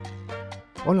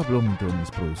Hola Bloomington es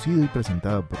producido y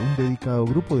presentado por un dedicado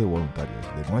grupo de voluntarios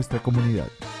de nuestra comunidad.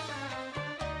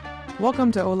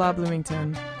 Welcome to Hola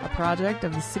Bloomington, a project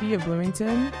of the City of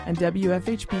Bloomington and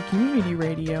WFHB Community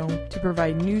Radio to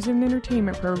provide news and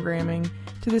entertainment programming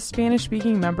to the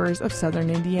Spanish-speaking members of Southern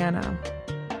Indiana.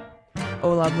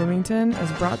 Hola Bloomington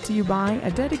is brought to you by a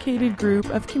dedicated group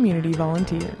of community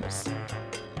volunteers.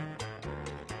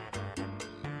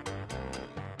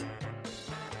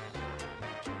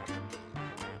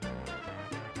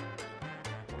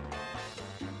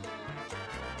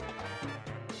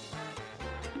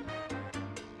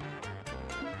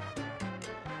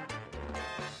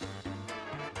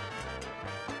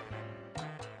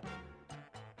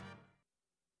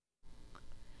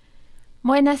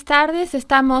 Buenas tardes,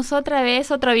 estamos otra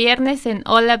vez, otro viernes en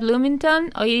Hola Bloomington.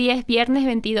 Hoy día es viernes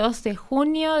 22 de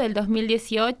junio del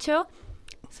 2018.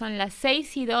 Son las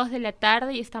 6:02 de la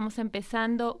tarde y estamos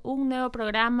empezando un nuevo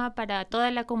programa para toda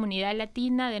la comunidad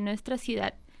latina de nuestra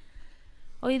ciudad.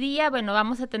 Hoy día,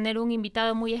 vamos a tener un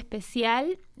invitado muy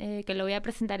especial que lo voy a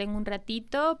presentar en un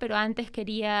ratito, pero antes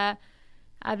quería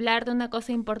hablar de una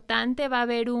cosa importante. Va a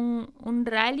haber un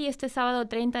rally este sábado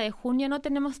 30 de junio. No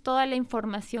tenemos toda la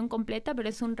información completa, pero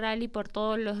es un rally por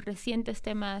todos los recientes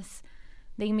temas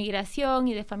de inmigración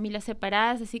y de familias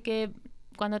separadas. Así que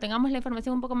cuando tengamos la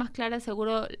información un poco más clara,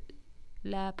 seguro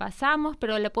la pasamos,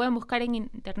 pero la pueden buscar en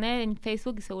internet, en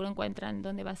Facebook, y seguro encuentran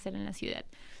dónde va a ser en la ciudad.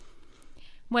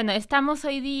 Bueno, estamos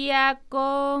hoy día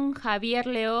con Javier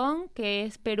León, que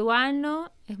es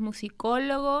peruano, es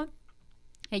musicólogo.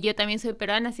 Yo también soy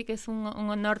peruana, así que es un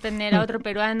honor tener a otro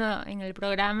peruano en el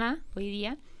programa hoy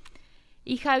día.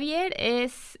 Y Javier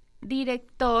es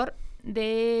director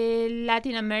del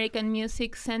Latin American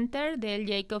Music Center del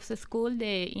Jacobs School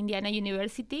de Indiana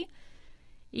University.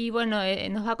 Y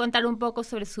nos va a contar un poco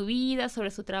sobre su vida, sobre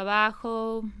su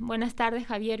trabajo. Buenas tardes,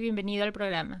 Javier, bienvenido al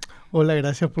programa. Hola,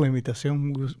 gracias por la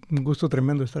invitación. Un gusto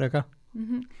tremendo estar acá.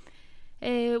 Uh-huh.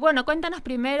 Cuéntanos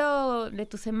primero de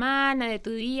tu semana, de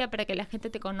tu día, para que la gente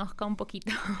te conozca un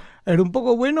poquito. A ver, un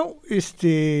poco no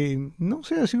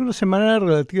sé, ha sido una semana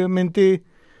relativamente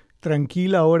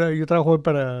tranquila. Ahora yo trabajo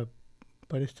para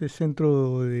este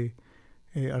centro de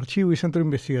archivo y centro de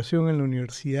investigación en la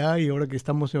universidad, y ahora que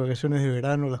estamos en vacaciones de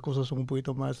verano las cosas son un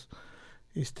poquito más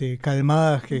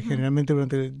calmadas que generalmente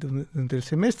durante el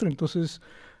semestre. Entonces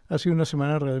ha sido una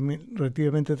semana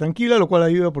relativamente tranquila, lo cual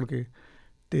ayuda porque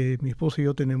mi esposo y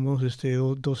yo tenemos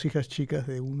dos hijas chicas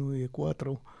de 1 y de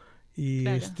 4 y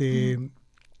claro.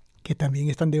 Que también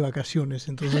están de vacaciones.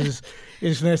 Entonces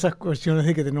es una de esas cuestiones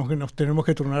de que nos tenemos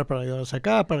que turnar para llevarlas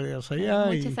acá, para llevarlas allá.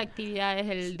 Muchas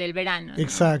actividades del verano, ¿no?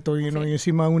 Exacto, y, sí. Y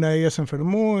encima una de ellas se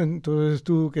enfermó, entonces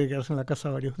tuvo que quedarse en la casa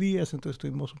varios días, entonces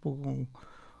estuvimos un poco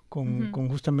con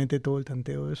justamente todo el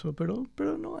tanteo de eso, pero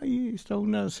no, ahí está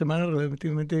una semana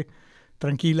relativamente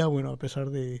tranquila, a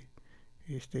pesar de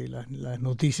las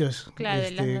noticias, claro,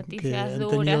 las noticias que han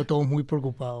duras. tenido todos muy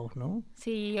preocupados, ¿no?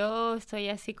 Sí, yo estoy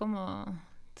así como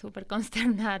súper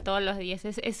consternada todos los días.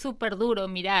 Es súper duro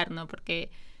mirar, ¿no?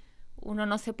 Porque uno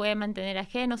no se puede mantener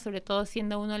ajeno, sobre todo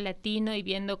siendo uno latino y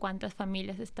viendo cuántas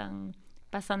familias están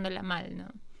pasándola mal, ¿no?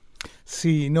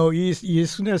 Sí, no, y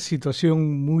es una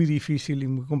situación muy difícil y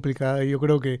muy complicada. Y yo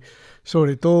creo que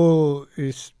sobre todo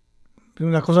es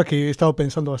una cosa que he estado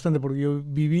pensando bastante, porque yo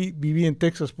viví en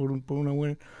Texas por una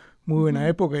muy buena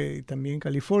época, y también en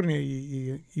California,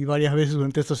 y varias veces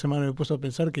durante esta semana me he puesto a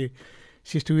pensar que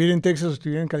si estuviera en Texas o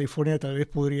estuviera en California, tal vez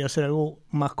podría hacer algo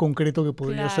más concreto que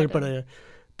podría hacer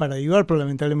para ayudar, pero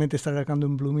lamentablemente estar acá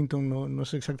en Bloomington no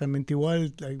es exactamente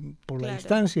igual por la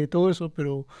distancia y todo eso,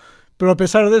 pero a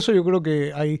pesar de eso yo creo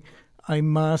que hay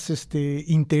más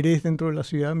interés dentro de la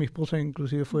ciudad. Mi esposa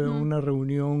inclusive fue a una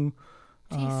reunión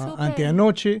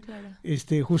anteanoche,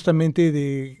 claro, justamente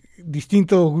de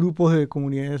distintos grupos de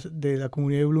comunidades de la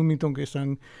comunidad de Bloomington que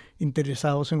están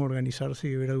interesados en organizarse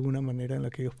y ver alguna manera en la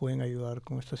que ellos pueden ayudar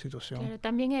con esta situación. Claro,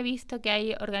 también he visto que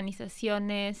hay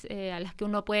organizaciones a las que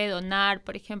uno puede donar,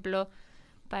 por ejemplo,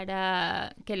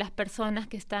 para que las personas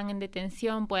que están en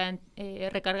detención puedan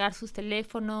recargar sus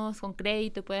teléfonos con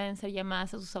crédito y puedan ser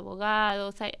llamadas a sus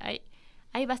abogados.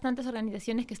 Hay bastantes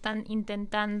organizaciones que están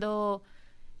intentando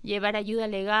llevar ayuda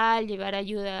legal, llevar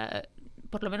ayuda,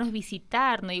 por lo menos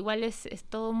visitar, ¿no? Igual es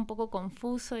todo un poco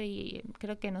confuso y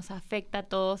creo que nos afecta a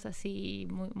todos así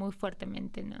muy, muy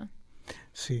fuertemente, ¿no?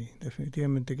 Sí,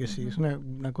 definitivamente que sí. Es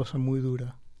una cosa muy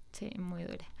dura. Sí, muy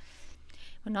dura.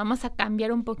 Bueno, vamos a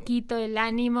cambiar un poquito el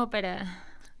ánimo para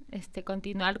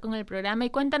continuar con el programa.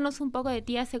 Y cuéntanos un poco de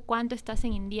ti. ¿Hace cuánto estás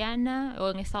en Indiana o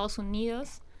en Estados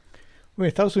Unidos? Bueno,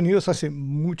 Estados Unidos hace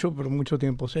mucho, pero mucho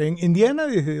tiempo. O sea, en Indiana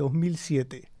desde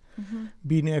 2007.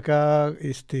 Vine acá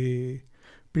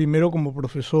primero como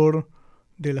profesor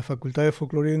de la Facultad de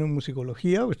Folclore y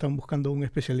Musicología, están buscando un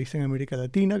especialista en América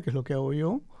Latina, que es lo que hago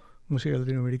yo, música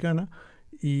latinoamericana,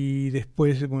 y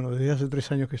después, bueno, desde hace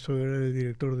 3 años que soy el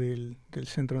director del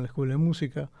centro en la Escuela de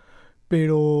Música,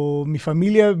 pero mi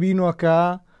familia vino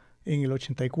acá en el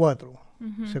 84,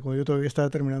 o sea, cuando yo todavía estaba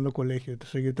terminando colegio.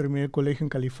 Entonces yo terminé el colegio en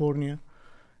California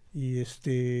y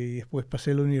después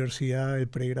pasé la universidad, el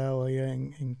pregrado allá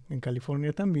en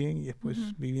California también, y después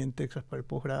viví en Texas para el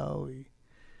posgrado y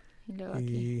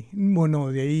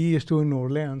bueno, de ahí estuve en Nueva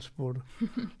Orleans por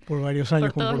varios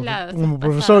años como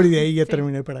profesor, y de ahí ya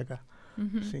terminé para acá.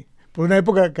 Sí. Por una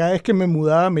época, cada vez que me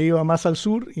mudaba me iba más al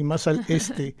sur y más al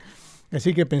este.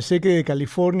 Así que pensé que de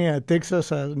California a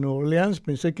Texas a Nueva Orleans,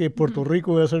 pensé que Puerto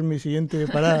Rico iba a ser mi siguiente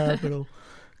parada, pero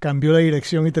cambió la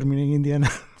dirección y terminé en Indiana.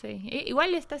 Sí,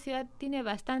 igual esta ciudad tiene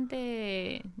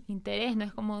bastante interés, ¿no?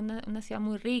 Es como una ciudad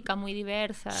muy rica, muy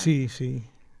diversa. Sí, sí.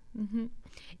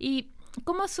 ¿Y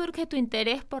cómo surge tu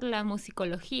interés por la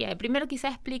musicología? Primero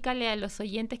quizás explícale a los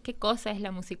oyentes qué cosa es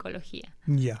la musicología.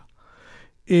 Ya.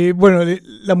 Bueno,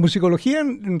 la musicología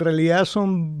en realidad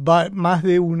son más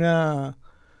de una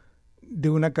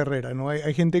carrera, ¿no?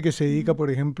 Hay gente que se dedica, por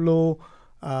ejemplo,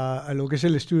 a lo que es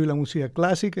el estudio de la música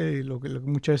clásica, y lo que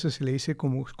muchas veces se le dice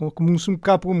como un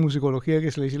subcampo en musicología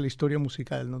que se le dice la historia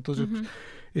musical, ¿no? Entonces, pues,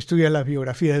 estudia las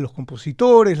biografías de los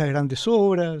compositores, las grandes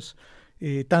obras,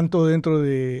 tanto dentro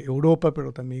de Europa,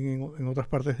 pero también en otras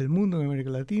partes del mundo, en América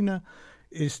Latina.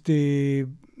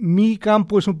 Mi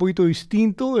campo es un poquito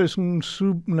distinto, es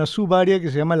una subárea que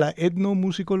se llama la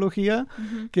etnomusicología,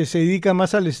 que se dedica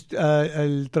más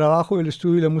al trabajo del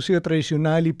estudio de la música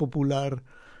tradicional y popular,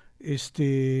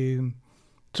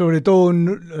 sobre todo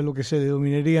a lo que se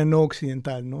denominaría no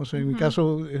occidental, ¿no? O sea, en mi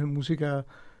caso es música,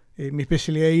 mi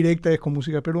especialidad directa es con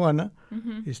música peruana,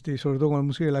 sobre todo con la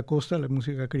música de la costa, la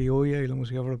música criolla y la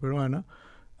música afroperuana,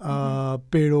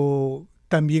 pero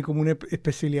también como una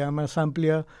especialidad más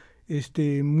amplia,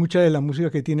 mucha de la música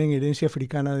que tienen herencia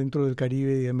africana dentro del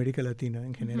Caribe y América Latina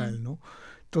en general, ¿no?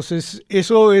 Entonces,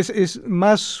 eso es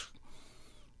más,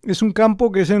 es un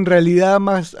campo que es en realidad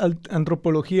más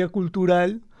antropología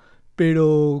cultural,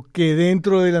 pero que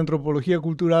dentro de la antropología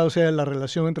cultural, o sea, la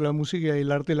relación entre la música y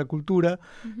el arte y la cultura,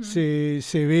 se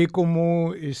ve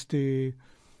como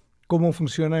cómo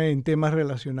funciona en temas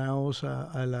relacionados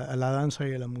a la danza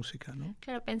y a la música, ¿no?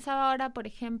 Claro, pensaba ahora, por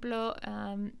ejemplo,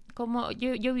 como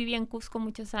yo viví en Cusco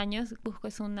muchos años. Cusco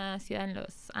es una ciudad en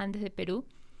los Andes de Perú,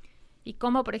 y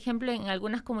como, por ejemplo, en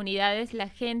algunas comunidades la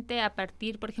gente, a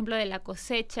partir, por ejemplo, de la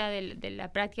cosecha, de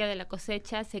la práctica de la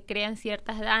cosecha, se crean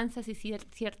ciertas danzas y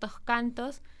ciertos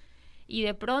cantos, y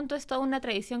de pronto es toda una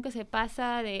tradición que se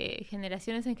pasa de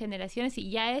generaciones en generaciones,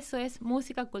 y ya eso es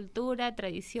música, cultura,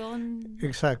 tradición.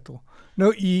 Exacto.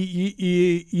 No,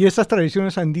 y esas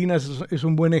tradiciones andinas es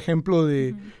un buen ejemplo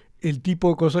de el tipo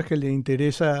de cosas que le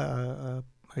interesa a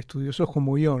estudiosos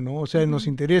como yo, ¿no? O sea, nos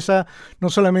interesa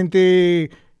no solamente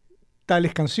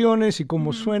tales canciones y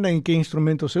cómo suenan y qué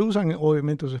instrumentos se usan,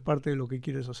 obviamente eso es parte de lo que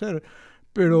quieres hacer,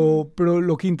 pero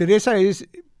lo que interesa es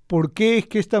por qué es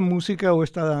que esta música o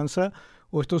esta danza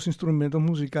o estos instrumentos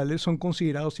musicales son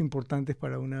considerados importantes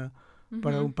para una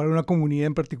comunidad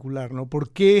en particular, ¿no?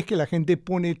 ¿Por qué es que la gente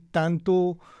pone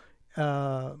tanto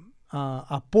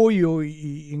apoyo e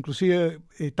inclusive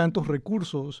tantos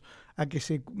recursos a que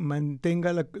se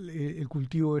mantenga el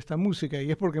cultivo de esta música? Y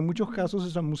es porque en muchos casos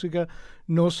esa música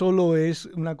no solo es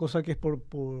una cosa que es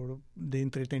de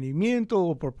entretenimiento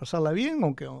o por pasarla bien,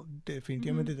 aunque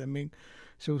definitivamente también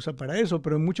se usa para eso,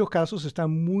 pero en muchos casos está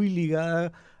muy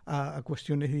ligada a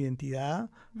cuestiones de identidad,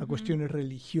 a cuestiones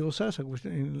religiosas.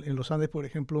 En los Andes, por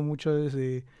ejemplo, muchas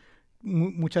de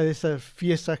esas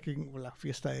fiestas, la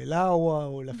fiesta del agua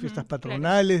o las fiestas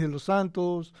patronales de los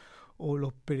santos, o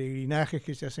los peregrinajes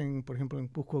que se hacen, por ejemplo, en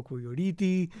Cusco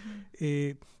Coyoriti,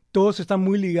 todos están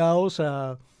muy ligados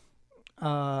a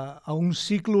un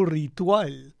ciclo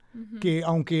ritual que,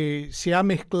 aunque se ha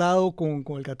mezclado con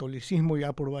el catolicismo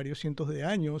ya por varios cientos de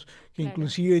años, que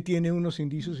inclusive tiene unos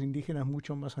indicios indígenas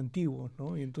mucho más antiguos,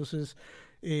 ¿no? Y entonces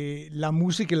la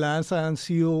música y la danza han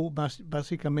sido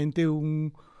básicamente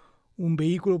un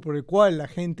vehículo por el cual la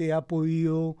gente ha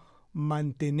podido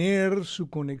mantener su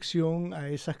conexión a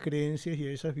esas creencias y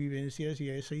a esas vivencias y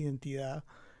a esa identidad,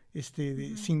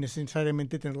 sin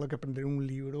necesariamente tenerla que aprender en un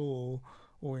libro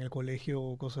o en el colegio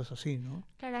o cosas así, ¿no?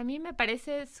 Claro, a mí me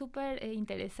parece súper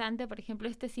interesante, por ejemplo,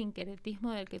 este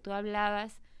sincretismo del que tú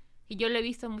hablabas, y yo lo he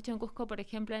visto mucho en Cusco, por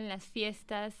ejemplo, en las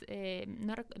fiestas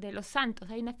de los santos.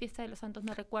 Hay una fiesta de los santos,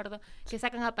 no recuerdo, que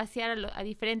sacan a pasear a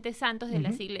diferentes santos de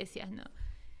las iglesias, ¿no?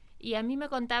 Y a mí me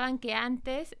contaban que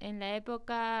antes, en la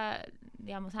época,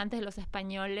 digamos, antes de los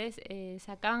españoles,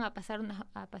 sacaban a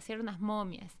pasear unas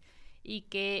momias, y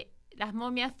que las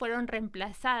momias fueron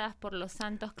reemplazadas por los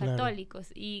santos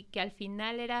católicos, y que al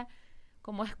final era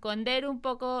como esconder un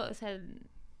poco, o sea,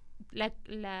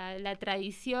 la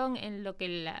tradición en lo que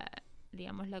el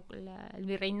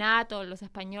virreinato, los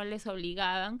españoles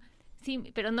obligaban,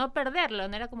 sí, pero no perderlo,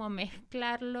 no era como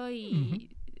mezclarlo,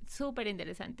 y súper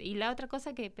interesante. Y la otra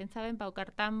cosa que pensaba en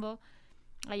Paucartambo,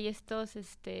 hay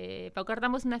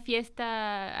Paucartambo es una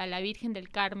fiesta a la Virgen del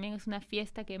Carmen, es una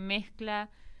fiesta que mezcla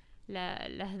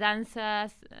las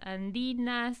danzas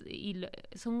andinas, y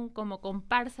son como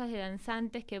comparsas de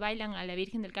danzantes que bailan a la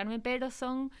Virgen del Carmen, pero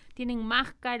tienen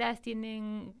máscaras,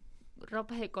 tienen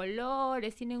ropas de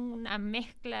colores, tienen una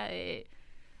mezcla de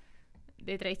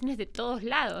tradiciones de todos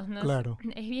lados, ¿no? Claro.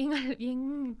 Es bien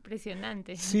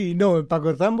impresionante. Sí, no,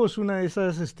 Paucartambo es una de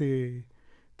esas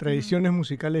tradiciones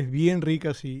musicales bien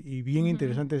ricas y bien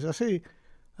interesantes. Hace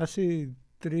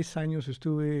 3 años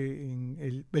estuve en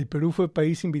el Perú, fue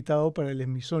país invitado para el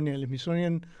Smithsonian. El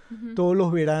Smithsonian todos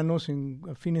los veranos,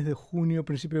 a fines de junio,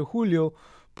 principio de julio,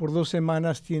 por 2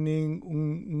 semanas tienen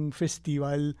un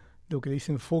festival, lo que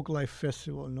dicen Folk Life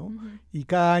Festival, ¿no? Y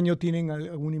cada año tienen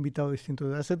algún invitado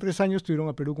distinto. Hace 3 años estuvieron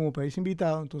a Perú como país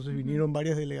invitado, entonces vinieron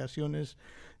varias delegaciones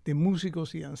de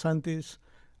músicos y danzantes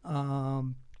a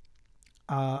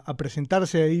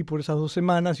presentarse ahí por esas 2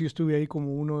 semanas. Yo estuve ahí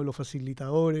como uno de los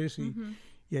facilitadores y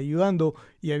ayudando,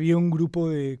 y había un grupo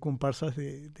de comparsas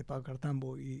de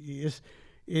Paucartambo, y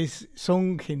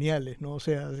son geniales, ¿no? O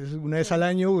sea, es una vez al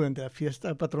año durante la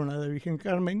fiesta patronal de la Virgen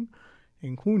Carmen,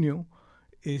 en junio,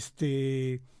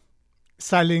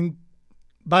 salen,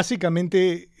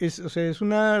 básicamente, es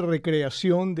una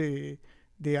recreación de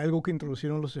algo que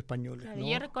introducieron los españoles, claro, ¿no?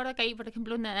 Yo recuerdo que hay, por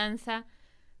ejemplo, una danza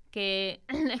que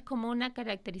es como una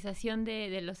caracterización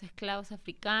de los esclavos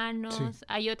africanos. Sí.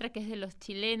 Hay otra que es de los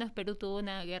chilenos. Perú tuvo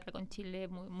una guerra con Chile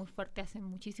muy, muy fuerte hace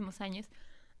muchísimos años.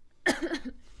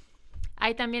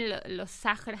 Hay también los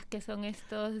sajras, que son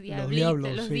estos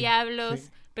diablitos, los diablos, sí.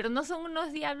 Pero no son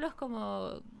unos diablos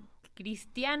como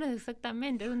cristianos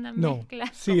exactamente, es una mezcla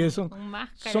con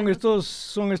máscaras.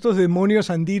 Son estos demonios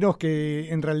andinos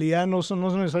que en realidad no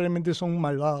necesariamente son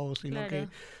malvados, sino que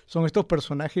son estos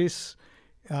personajes,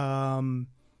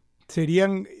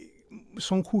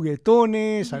 son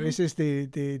juguetones, a veces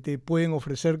te pueden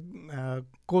ofrecer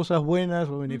cosas buenas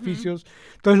o beneficios.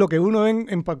 Entonces lo que uno ve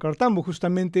en Paucartambo,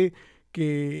 justamente,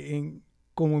 que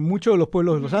como en muchos de los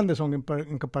pueblos de los Andes, aunque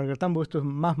en Paucartambo esto es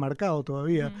más marcado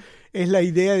todavía, es la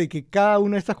idea de que cada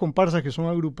una de estas comparsas, que son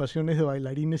agrupaciones de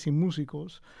bailarines y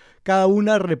músicos, cada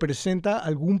una representa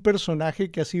algún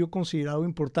personaje que ha sido considerado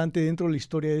importante dentro de la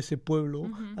historia de ese pueblo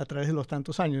a través de los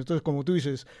tantos años. Entonces, como tú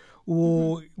dices,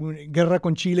 hubo una guerra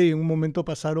con Chile y en un momento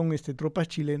pasaron tropas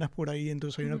chilenas por ahí,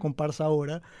 entonces hay una comparsa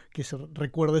ahora que se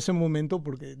recuerda ese momento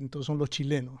porque entonces son los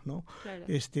chilenos, ¿no? Claro.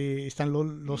 Están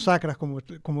los sacras como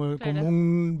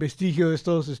un vestigio de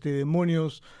estos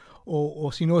demonios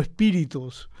o si no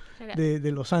espíritus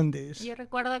de los Andes. Yo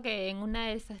recuerdo que en una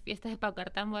de esas fiestas de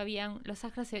Paucartambo los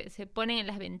sacras se ponen en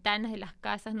las ventanas de las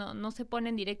casas, no se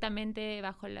ponen directamente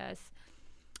bajo la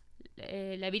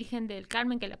Virgen del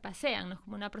Carmen, que la pasean, ¿no?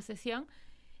 Como una procesión.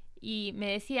 Y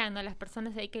me decían, ¿no?, las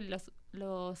personas ahí, que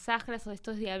los sacras o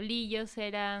estos diablillos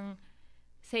eran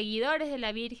seguidores de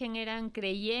la Virgen, eran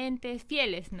creyentes,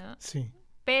 fieles, ¿no? Sí.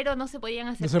 Pero no se podían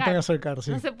acercar. No se pueden acercar,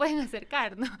 sí. No se pueden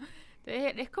acercar, ¿no?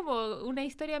 Entonces es como una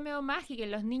historia medio mágica,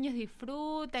 los niños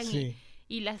disfrutan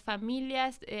y las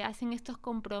familias hacen estos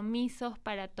compromisos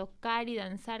para tocar y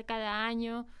danzar cada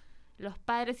año, los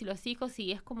padres y los hijos,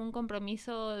 y es como un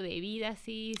compromiso de vida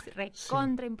así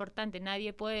recontra importante.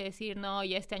 Nadie puede decir, no,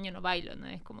 ya este año no bailo, ¿no?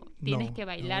 Es como, tienes que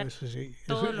bailar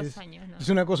todos los años, ¿no? Es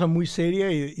una cosa muy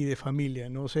seria y de familia,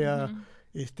 ¿no? O sea,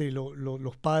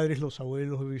 los padres, los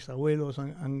abuelos, los bisabuelos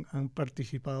han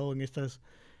participado en estas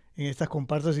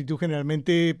comparsas, y tú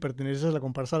generalmente perteneces a la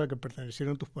comparsa a la que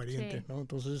pertenecieron tus parientes, ¿no?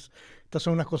 Entonces, estas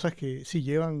son unas cosas que sí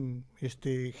llevan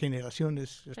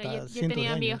generaciones, hasta cientos de años. Yo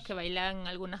tenía amigos que bailaban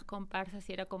algunas comparsas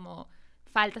y era como,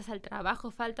 faltas al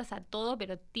trabajo, faltas a todo,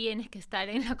 pero tienes que estar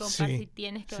en la comparsa y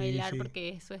tienes que bailar porque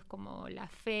eso es como la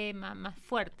fe más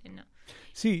fuerte, ¿no?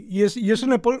 Sí,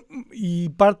 y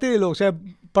parte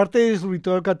es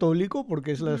ritual católico,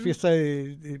 porque es la fiesta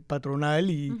de patronal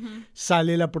y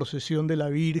sale la procesión de la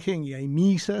Virgen y hay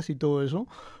misas y todo eso,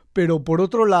 pero por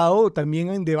otro lado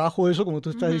también debajo de eso, como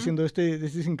tú estás diciendo, de este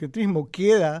sincretismo,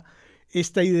 queda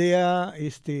esta idea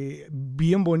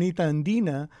bien bonita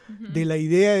andina de la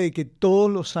idea de que todos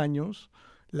los años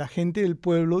la gente del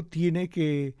pueblo tiene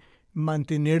que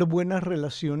mantener buenas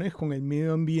relaciones con el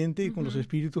medio ambiente y con los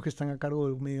espíritus que están a cargo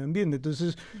del medio ambiente.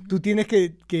 Entonces, tú tienes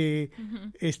que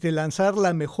lanzar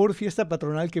la mejor fiesta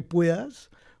patronal que puedas,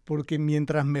 porque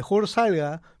mientras mejor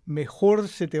salga, mejor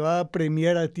se te va a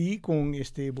premiar a ti con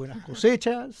buenas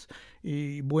cosechas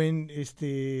y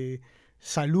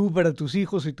salud para tus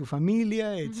hijos y tu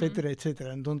familia, etcétera,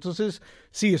 etcétera. Entonces,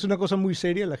 sí, es una cosa muy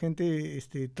seria. La gente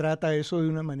trata eso de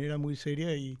una manera muy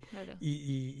seria y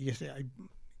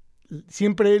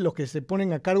siempre los que se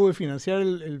ponen a cargo de financiar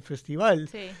el festival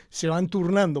se van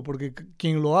turnando, porque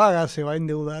quien lo haga se va a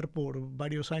endeudar por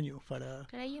varios años. Pero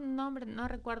hay un nombre, no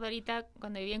recuerdo ahorita,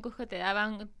 cuando vivía en Cusco te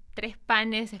daban 3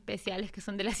 panes especiales que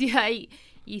son de la ciudad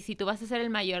y si tú vas a ser el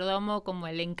mayordomo como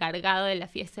el encargado de la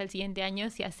fiesta del siguiente año,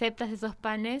 si aceptas esos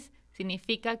panes,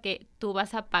 significa que tú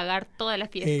vas a pagar toda la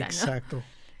fiesta, exacto. ¿no?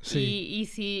 Sí.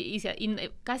 Y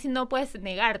casi no puedes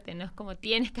negarte, ¿no? Es como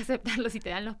tienes que aceptarlo, si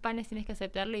te dan los panes tienes que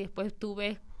aceptarlo y después tú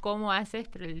ves cómo haces,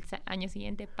 pero el año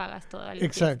siguiente pagas toda la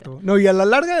exacto. fiesta. No, y a la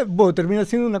larga termina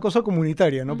siendo una cosa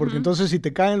comunitaria, ¿no? Porque entonces si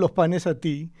te caen los panes a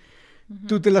ti,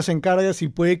 tú te las encargas y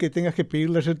puede que tengas que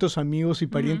pedirle a ciertos amigos y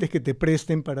parientes que te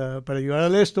presten para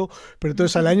ayudar a esto, pero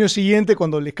entonces al año siguiente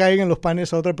cuando le caigan los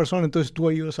panes a otra persona, entonces tú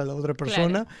ayudas a la otra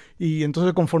persona, y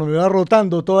entonces conforme va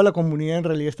rotando, toda la comunidad en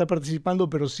realidad está participando,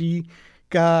 pero sí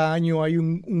cada año hay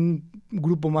un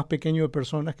grupo más pequeño de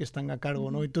personas que están a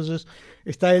cargo, ¿no? Entonces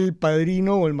está el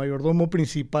padrino o el mayordomo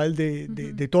principal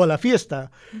de toda la fiesta,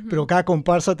 pero cada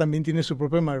comparsa también tiene su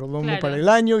propio mayordomo para el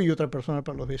año y otra persona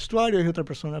para los vestuarios y otra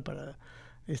persona para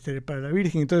la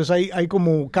Virgen. Entonces hay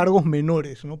como cargos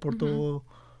menores, ¿no? Por todo.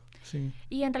 Sí.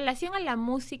 Y en relación a la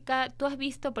música, tú has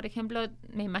visto, por ejemplo,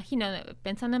 me imagino,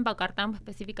 pensando en Paucartambo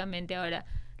específicamente ahora,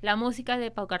 la música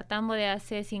de Paucartambo de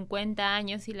hace 50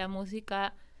 años y la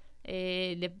música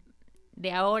de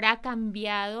ahora ha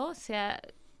cambiado, o sea,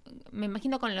 me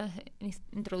imagino con la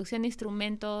introducción de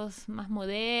instrumentos más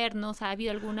modernos, ¿ha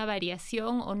habido alguna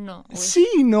variación o no? Sí,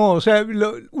 no, o sea,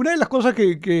 una de las cosas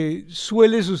que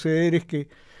suele suceder es que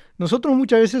nosotros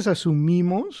muchas veces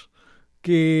asumimos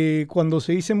que cuando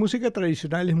se dice música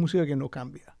tradicional es música que no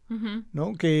cambia,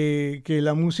 ¿no? Que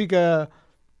la música...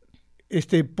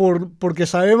 porque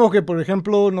sabemos que, por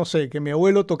ejemplo, no sé, que mi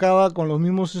abuelo tocaba con los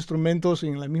mismos instrumentos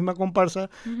en la misma comparsa,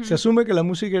 se asume que la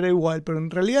música era igual, pero en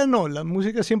realidad no, la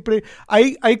música siempre,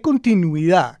 hay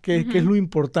continuidad, que es lo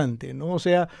importante, ¿no? O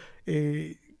sea,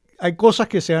 hay cosas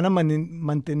que se van a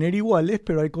mantener iguales,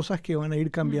 pero hay cosas que van a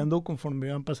ir cambiando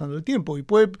conforme van pasando el tiempo, y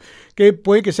puede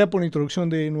que sea por la introducción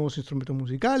de nuevos instrumentos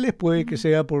musicales, puede que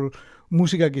sea por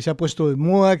música que se ha puesto de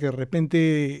moda, que de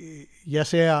repente, ya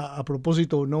sea a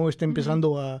propósito o no, está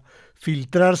empezando a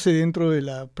filtrarse dentro de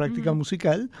la práctica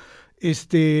musical.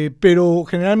 Pero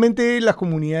generalmente las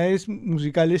comunidades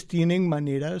musicales tienen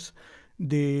maneras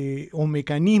o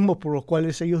mecanismos por los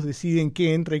cuales ellos deciden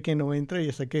qué entra y qué no entra, y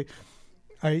hasta que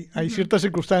hay ciertas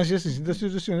circunstancias y ciertas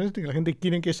situaciones en que la gente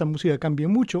quiere que esa música cambie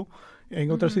mucho, en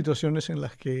otras situaciones en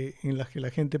las que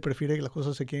la gente prefiere que las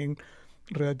cosas se queden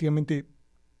relativamente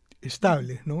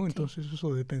estables, ¿no? Entonces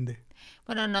eso depende.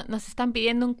 Bueno, nos están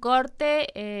pidiendo un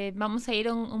corte, vamos a ir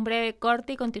a un breve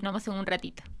corte y continuamos en un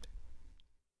ratito.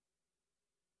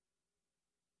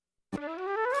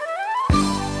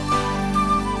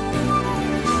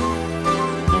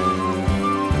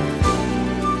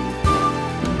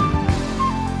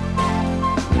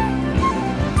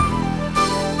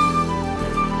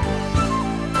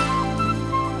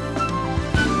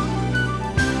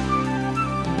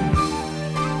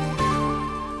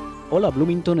 Hola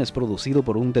Bloomington es producido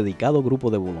por un dedicado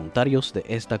grupo de voluntarios de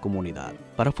esta comunidad.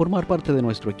 Para formar parte de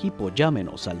nuestro equipo,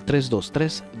 llámenos al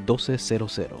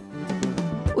 323-1200.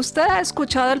 Usted ha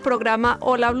escuchado el programa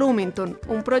Hola Bloomington,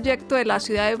 un proyecto de la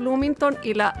ciudad de Bloomington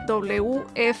y la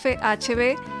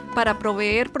WFHB para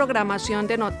proveer programación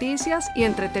de noticias y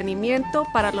entretenimiento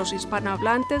para los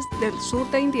hispanohablantes del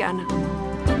sur de Indiana.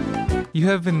 You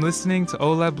have been listening to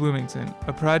Hola Bloomington,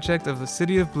 a project of the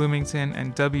City of Bloomington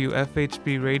and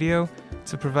WFHB Radio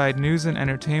to provide news and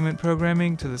entertainment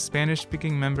programming to the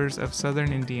Spanish-speaking members of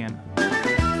Southern Indiana.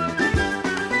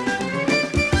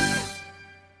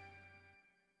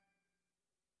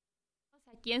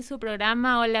 Aquí en su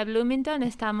programa Hola Bloomington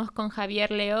estamos con Javier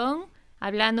León,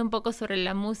 hablando un poco sobre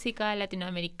la música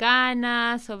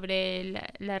latinoamericana, sobre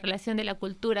la relación de la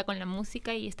cultura con la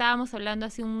música, y estábamos hablando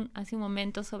hace un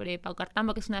momento sobre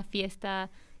Paucartambo, que es una fiesta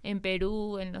en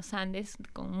Perú, en los Andes,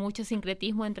 con mucho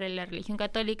sincretismo entre la religión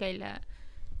católica y la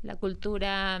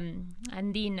cultura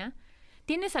andina.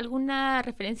 ¿Tienes alguna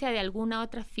referencia de alguna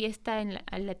otra fiesta en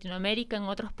Latinoamérica, en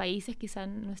otros países? Quizá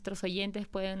nuestros oyentes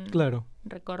pueden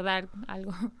recordar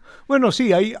algo. Bueno,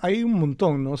 sí, hay un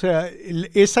montón, ¿no? O sea,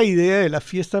 esa idea de la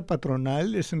fiesta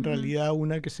patronal es en realidad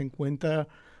una que se encuentra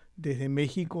desde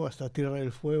México hasta Tierra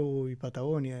del Fuego y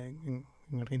Patagonia, en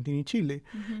Argentina y Chile.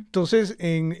 Entonces,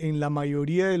 en la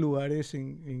mayoría de lugares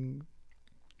en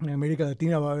América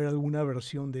Latina va a haber alguna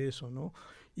versión de eso, ¿no?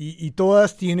 Y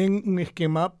todas tienen un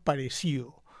esquema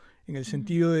parecido, en el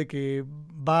sentido de que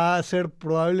va a ser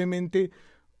probablemente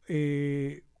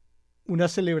una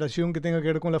celebración que tenga que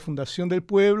ver con la fundación del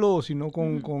pueblo, o si no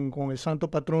con el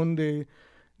santo patrón del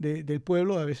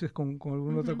pueblo, a veces con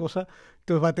alguna otra cosa.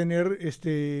 Entonces va a tener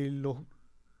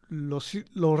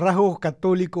los rasgos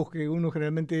católicos que uno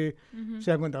generalmente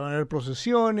se da cuenta. Van a haber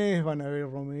procesiones, van a haber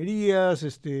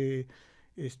romerías,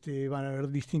 van a haber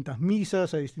distintas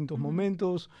misas a distintos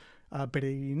momentos, a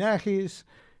peregrinajes,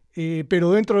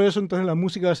 pero dentro de eso entonces la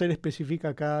música va a ser específica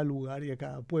a cada lugar y a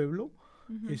cada pueblo.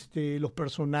 Los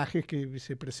personajes que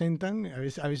se presentan, a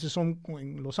veces son,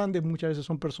 en los Andes muchas veces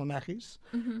son personajes,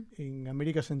 en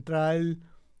América Central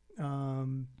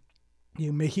y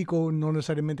en México no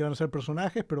necesariamente van a ser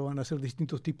personajes, pero van a ser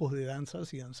distintos tipos de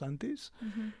danzas y danzantes.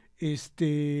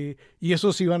 Y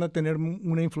eso sí van a tener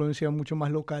una influencia mucho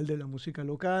más local de la música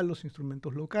local, los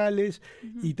instrumentos locales,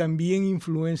 y también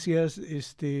influencias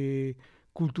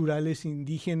culturales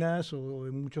indígenas o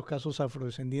en muchos casos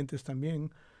afrodescendientes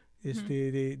también,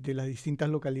 de las distintas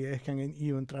localidades que han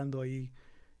ido entrando ahí.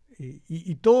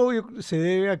 Y todo se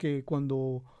debe a que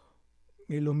cuando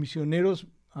los misioneros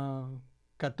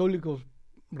católicos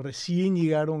recién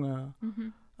llegaron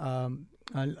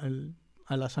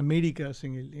a las Américas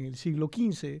en el siglo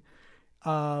XV,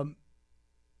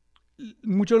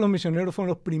 muchos de los misioneros fueron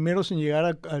los primeros en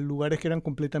llegar a lugares que eran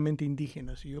completamente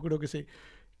indígenas. Y yo creo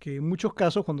que en muchos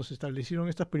casos, cuando se establecieron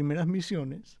estas primeras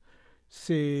misiones,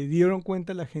 se dieron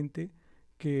cuenta la gente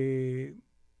que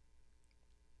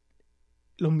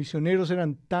los misioneros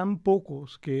eran tan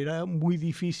pocos que era muy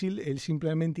difícil el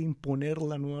simplemente imponer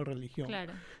la nueva religión.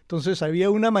 Claro. Entonces había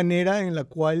una manera en la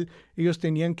cual ellos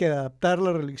tenían que adaptar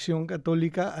la religión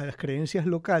católica a las creencias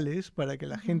locales para que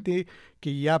la gente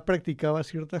que ya practicaba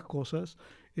ciertas cosas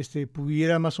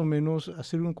pudiera más o menos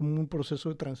hacer como un proceso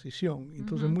de transición.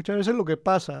 Entonces muchas veces lo que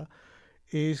pasa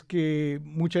es que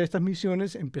muchas de estas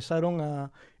misiones empezaron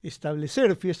a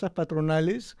establecer fiestas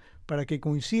patronales para que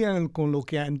coincidan con lo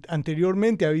que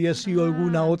anteriormente había sido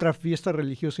alguna otra fiesta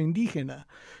religiosa indígena.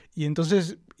 Y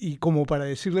entonces, y como para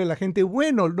decirle a la gente,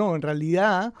 bueno, no, en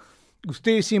realidad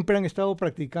ustedes siempre han estado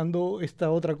practicando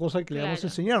esta otra cosa que le vamos a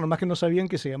enseñar, nomás que no sabían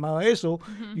que se llamaba eso,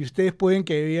 y ustedes pueden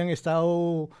que habían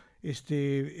estado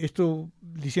esto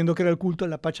diciendo que era el culto a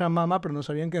la Pachamama, pero no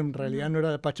sabían que en realidad no era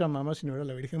la Pachamama, sino era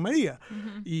la Virgen María.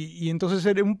 Y entonces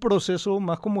era un proceso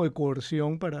más como de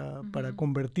coerción para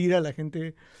convertir a la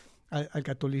gente al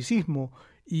catolicismo.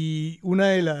 Y una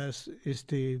de las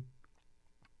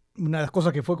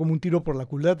cosas que fue como un tiro por la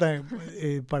culata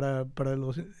para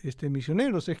los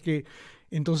misioneros es que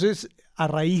entonces, a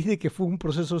raíz de que fue un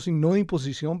proceso no de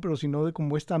imposición, pero sino de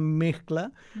como esta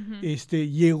mezcla,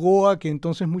 llegó a que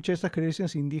entonces muchas de estas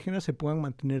creencias indígenas se puedan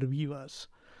mantener vivas,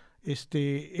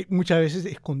 muchas veces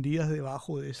escondidas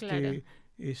debajo de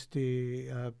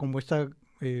como esta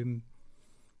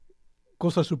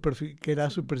cosa que era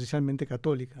superficialmente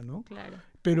católica, ¿no? Claro.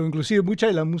 Pero inclusive mucha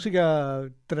de la música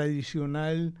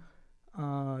tradicional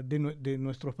de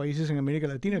nuestros países en América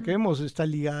Latina que vemos está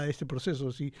ligada a este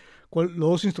proceso. ¿Sí? Los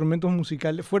dos instrumentos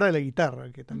musicales, fuera de la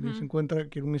guitarra, que también se encuentra,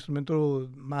 que era un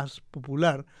instrumento más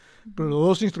popular, pero los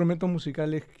dos instrumentos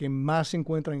musicales que más se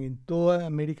encuentran en toda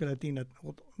América Latina,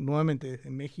 nuevamente desde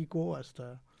México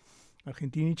hasta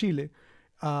Argentina y Chile,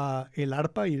 el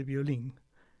arpa y el violín.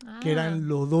 Que eran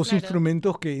los dos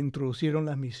instrumentos que introducieron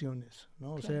las misiones,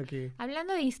 ¿no? O sea que...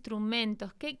 Hablando de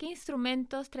instrumentos, ¿qué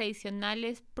instrumentos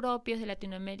tradicionales propios de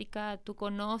Latinoamérica tú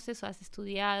conoces o has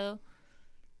estudiado?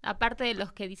 Aparte de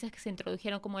los que dices que se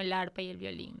introdujeron como el arpa y el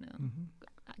violín, ¿no?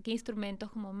 ¿Qué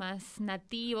instrumentos como más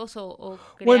nativos o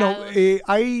creados? Bueno,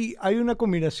 hay una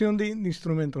combinación de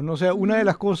instrumentos, ¿no? O sea, una de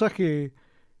las cosas que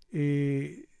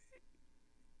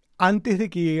antes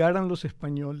de que llegaran los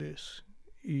españoles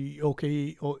y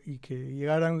que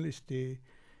llegaran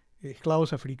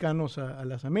esclavos africanos a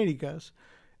las Américas,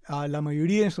 la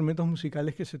mayoría de instrumentos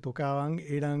musicales que se tocaban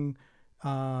eran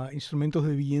instrumentos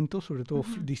de viento, sobre todo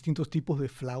distintos tipos de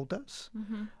flautas,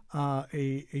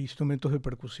 e instrumentos de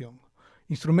percusión.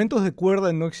 Instrumentos de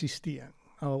cuerda no existían.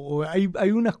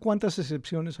 Hay unas cuantas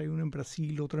excepciones, hay uno en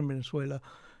Brasil, otro en Venezuela,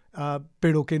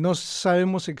 pero que no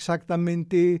sabemos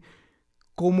exactamente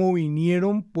cómo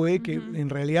vinieron, puede que, en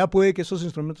realidad puede que esos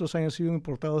instrumentos hayan sido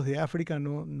importados de África,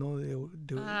 no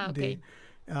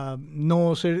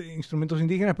ser instrumentos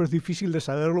indígenas, pero es difícil de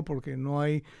saberlo porque no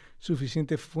hay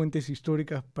suficientes fuentes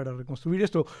históricas para reconstruir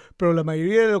esto. Pero la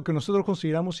mayoría de lo que nosotros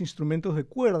consideramos instrumentos de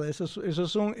cuerda, esa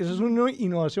es una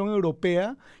innovación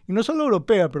europea, y no solo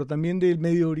europea, pero también del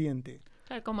Medio Oriente.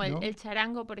 Claro, como ¿no? el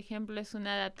charango, por ejemplo, es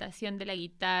una adaptación de la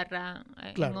guitarra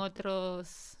Claro. en otros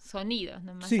sonidos,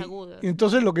 ¿no? Más Sí, agudos.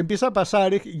 entonces lo que empieza a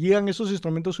pasar es que llegan esos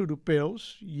instrumentos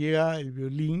europeos, llega el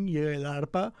violín, llega el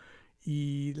arpa,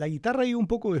 y la guitarra llega un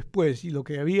poco después, y lo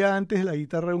que había antes de la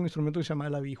guitarra era un instrumento que se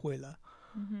llamaba la vihuela.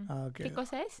 ¿Qué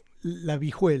cosa es? La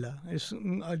vihuela,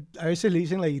 a veces le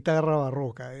dicen la guitarra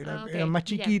barroca, era más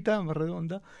chiquita, más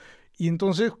redonda, y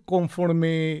entonces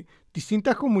conforme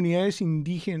distintas comunidades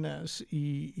indígenas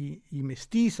y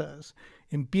mestizas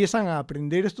empiezan a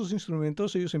aprender estos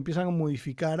instrumentos, ellos empiezan a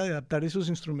modificar, a adaptar esos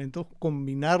instrumentos,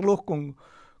 combinarlos con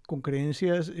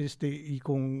creencias y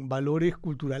con valores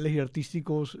culturales y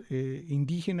artísticos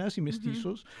indígenas y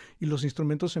mestizos, y los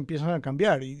instrumentos empiezan a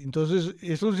cambiar. Y entonces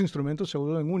esos instrumentos se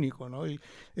vuelven únicos, ¿no? El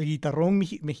guitarrón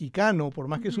mexicano, por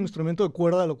más que es un instrumento de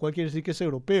cuerda, lo cual quiere decir que es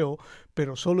europeo,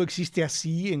 pero solo existe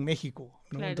así en México,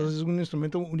 ¿no? Claro. Entonces es un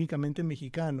instrumento únicamente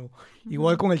mexicano.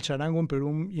 Igual con el charango en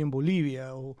Perú y en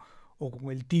Bolivia, o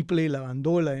con el tiple y la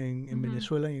bandola en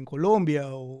Venezuela y en Colombia,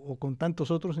 o con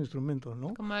tantos otros instrumentos,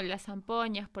 ¿no? Como las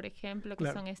zampoñas, por ejemplo,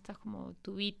 que son estos como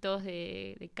tubitos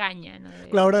de caña, ¿no?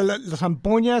 Claro, ahora las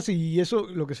zampoñas y eso,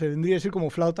 lo que se vendría a decir como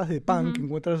flautas de pan, que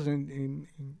encuentras en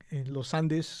los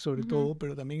Andes, sobre todo,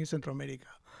 pero también en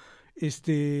Centroamérica.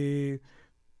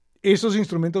 Esos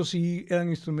instrumentos sí eran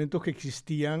instrumentos que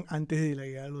existían antes de la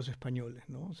llegada de los españoles,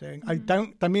 ¿no? O sea,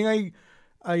 también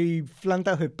hay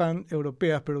flautas de pan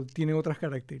europeas, pero tienen otras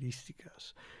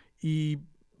características.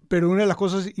 Pero una de las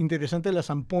cosas interesantes de las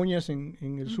zampoñas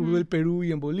en el sur del Perú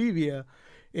y en Bolivia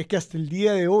es que hasta el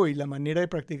día de hoy la manera de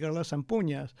practicar las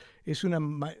zampoñas es una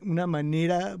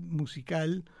manera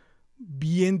musical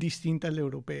bien distinta a la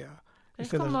europea. Es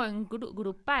como en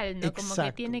grupal, ¿no? Como que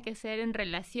Exacto. tiene que ser en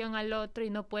relación al otro y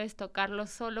no puedes tocarlo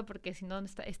solo porque si no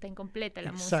está incompleta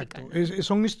la música, ¿no?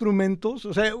 Son instrumentos,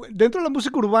 o sea, dentro de la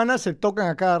música urbana se tocan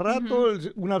a cada rato,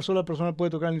 una sola persona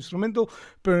puede tocar el instrumento,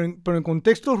 pero en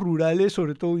contextos rurales,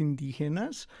 sobre todo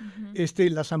indígenas,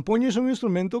 la zampoña es un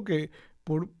instrumento que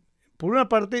por una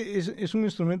parte es un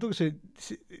instrumento que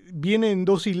viene en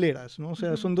dos hileras, ¿no? O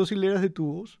sea, son dos hileras de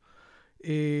tubos.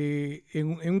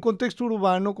 En un contexto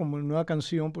urbano, como en Nueva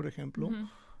Canción, por ejemplo,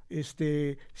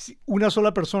 una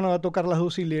sola persona va a tocar las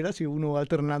dos hileras y uno va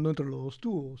alternando entre los dos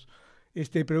tubos.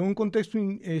 Pero en un contexto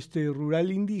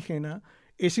rural indígena,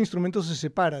 ese instrumento se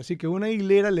separa, así que una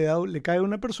hilera le cae a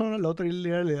una persona, la otra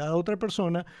hilera le da a otra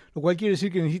persona, lo cual quiere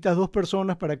decir que necesitas dos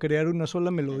personas para crear una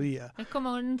sola melodía. Es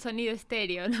como un sonido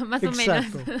estéreo, ¿no? Más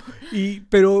Exacto. o menos.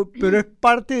 Pero es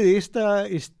parte de esta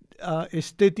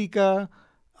estética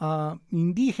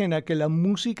indígena, que la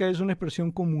música es una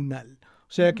expresión comunal,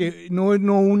 o sea que no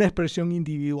una expresión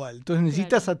individual. Entonces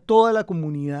necesitas a toda la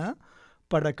comunidad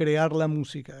para crear la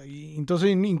música, y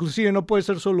entonces inclusive no puede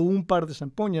ser solo un par de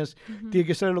zampoñas, tiene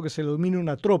que ser lo que se denomina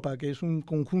una tropa, que es un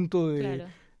conjunto de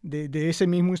ese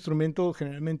mismo instrumento,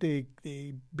 generalmente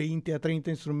de 20 a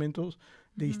 30 instrumentos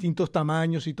de distintos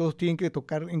tamaños, y todos tienen que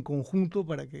tocar en conjunto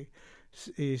para que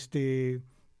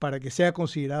sea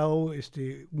considerado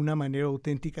una manera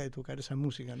auténtica de tocar esa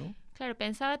música, ¿no? Claro,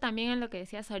 pensaba también en lo que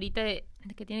decías ahorita de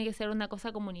que tiene que ser una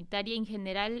cosa comunitaria. En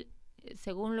general,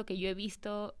 según lo que yo he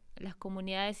visto, las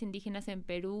comunidades indígenas en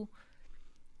Perú,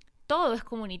 todo es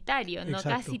comunitario, ¿no? Exacto.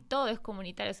 Casi todo es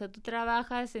comunitario. O sea, tú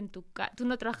trabajas tú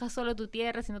no trabajas solo tu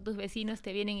tierra, sino tus vecinos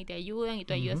te vienen y te ayudan, y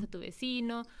tú ayudas a tu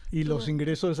vecino. Y los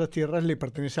ingresos de esas tierras le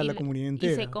pertenecen a la comunidad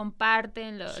entera. Y se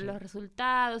comparten los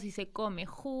resultados, y se come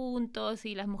juntos,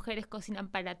 y las mujeres cocinan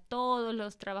para todos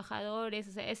los trabajadores.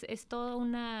 O sea, es toda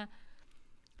una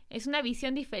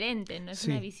visión diferente, ¿no? Es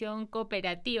una visión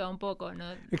cooperativa un poco,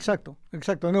 ¿no? Exacto,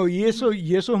 ¿no? Y eso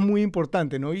es muy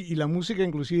importante, ¿no? Y la música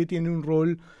inclusive tiene un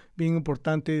rol bien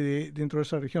importante dentro de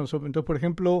esa región. Entonces, por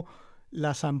ejemplo,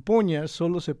 las zampoñas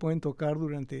solo se pueden tocar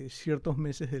durante ciertos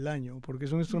meses del año, porque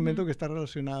es un instrumento que está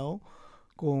relacionado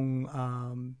con,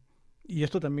 y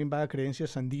esto también va a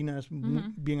creencias andinas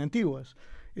bien antiguas.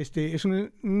 Es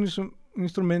un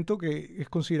instrumento que es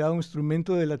considerado un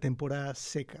instrumento de la temporada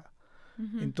seca.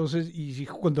 Entonces,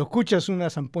 cuando escuchas una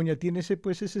zampoña, tiene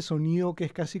ese sonido que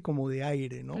es casi como de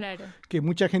aire, ¿no? Claro. Que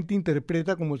mucha gente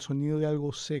interpreta como el sonido de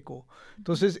algo seco.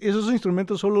 Entonces, esos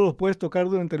instrumentos solo los puedes tocar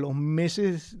durante los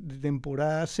meses de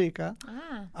temporada seca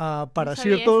para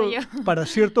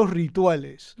ciertos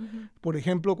rituales. Por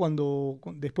ejemplo,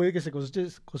 después de que se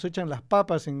cosechan las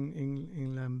papas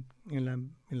en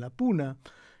la puna,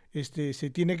 se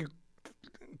tiene que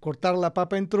cortar la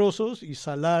papa en trozos y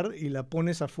salar y la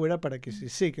pones afuera para que se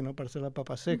seque, ¿no? Para hacer la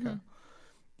papa seca.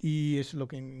 Y es lo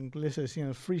que en inglés se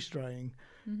decía freeze drying.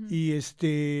 Y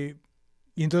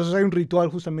entonces hay un ritual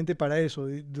justamente para eso.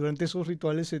 Durante esos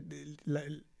rituales,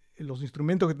 los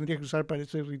instrumentos que tendrías que usar para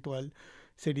ese ritual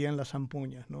serían las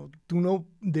zampoñas, ¿no? Tú no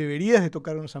deberías de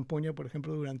tocar una zampoña, por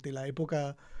ejemplo, durante la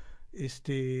época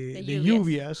de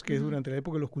lluvias, que es durante la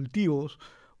época de los cultivos,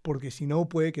 porque si no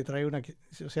puede que traiga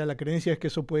la creencia es que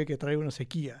eso puede que traiga una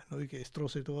sequía, ¿no? Y que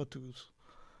destroce todas tus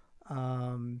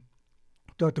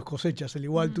cosechas. Al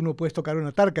igual tú no puedes tocar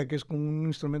una tarca, que es como un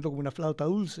instrumento como una flauta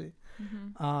dulce.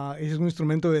 Es un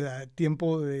instrumento de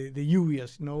tiempo de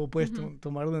lluvias, no lo puedes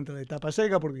tomar durante la etapa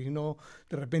seca, porque si no,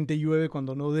 de repente llueve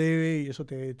cuando no debe y eso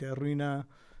te arruina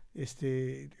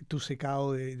tu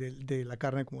secado de la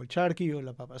carne como el charqui o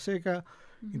la papa seca.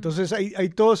 Entonces hay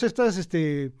todas estas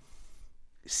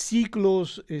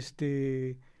ciclos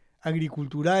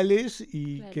agriculturales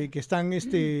y que están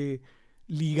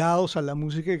ligados a la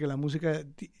música, y que la música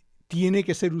tiene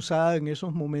que ser usada en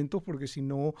esos momentos, porque si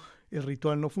no el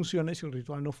ritual no funciona, y si el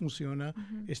ritual no funciona,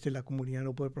 la comunidad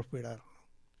no puede prosperar.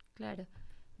 Claro.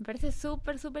 Me parece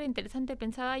súper interesante.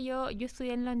 Pensaba yo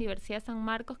estudié en la Universidad San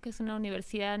Marcos, que es una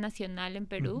universidad nacional en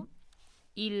Perú,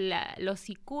 y los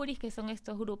sicuris, que son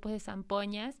estos grupos de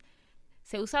zampoñas,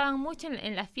 se usaban mucho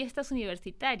en las fiestas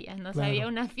universitarias, ¿no? Claro. O sea, había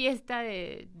una fiesta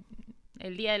el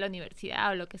día de la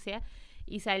universidad o lo que sea,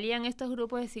 y salían estos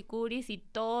grupos de sicuris y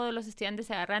todos los estudiantes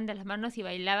se agarraban de las manos y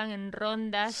bailaban en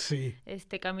rondas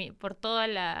por toda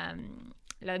la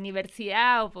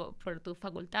universidad o por tu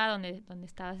facultad donde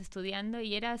estabas estudiando,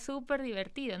 y era súper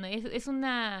divertido, ¿no? Es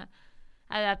una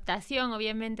adaptación,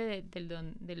 obviamente,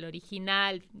 del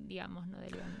original, digamos, ¿no?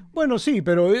 Bueno, sí,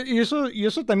 pero y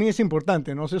eso también es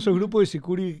importante, ¿no? O sea, esos grupos de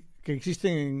sicuri que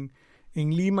existen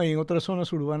en Lima y en otras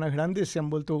zonas urbanas grandes se han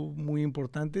vuelto muy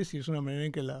importantes, y es una manera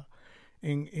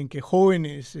en que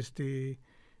jóvenes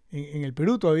en el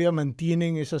Perú todavía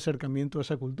mantienen ese acercamiento a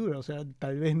esa cultura. O sea,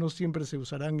 tal vez no siempre se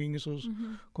usarán en esos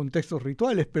contextos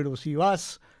rituales, pero si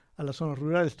vas a las zonas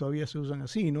rurales todavía se usan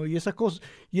así, ¿no? Y esas cosas,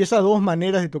 y esas dos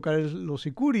maneras de tocar los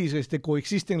sicuris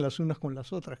coexisten las unas con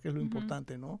las otras, que es lo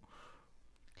importante, ¿no?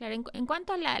 Claro, en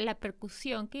cuanto a la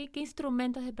percusión, ¿qué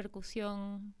instrumentos de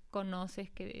percusión conoces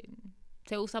que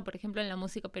se usa, por ejemplo, en la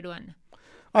música peruana?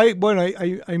 Hay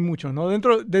muchos, ¿no?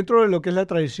 Dentro de lo que es la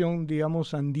tradición,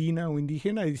 digamos, andina o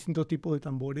indígena, hay distintos tipos de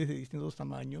tambores de distintos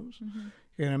tamaños.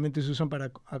 Generalmente se usan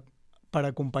para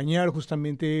acompañar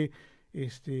justamente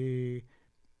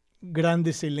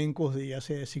grandes elencos de ya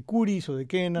sea de sicuris o de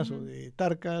quenas o de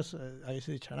tarcas, a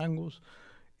veces de charangos.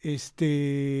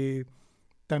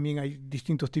 También hay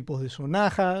distintos tipos de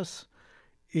sonajas,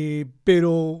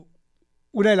 pero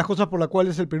una de las cosas por las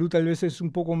cuales el Perú tal vez es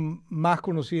un poco más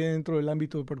conocida dentro del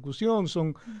ámbito de percusión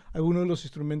son algunos de los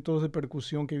instrumentos de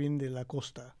percusión que vienen de la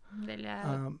costa. De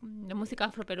la música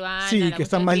afroperuana. Sí, que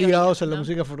están más ligados a la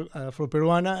música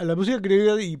afroperuana, a la música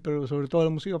criolla, pero sobre todo a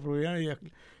la música afroperuana y a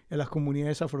las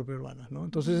comunidades afroperuanas, ¿no?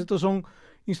 Entonces estos son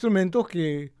instrumentos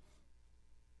que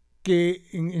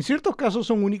en ciertos casos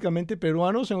son únicamente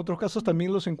peruanos, en otros casos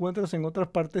también los encuentras en otras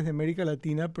partes de América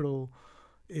Latina, pero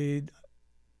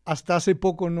hasta hace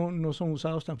poco no son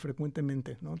usados tan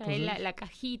frecuentemente, ¿no? Entonces, la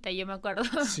cajita, yo me acuerdo.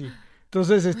 Sí.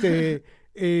 Entonces,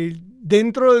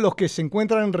 dentro de los que se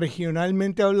encuentran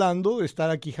regionalmente hablando, está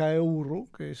la quijada de burro,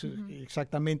 que es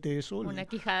exactamente eso. Una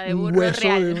quijada de burro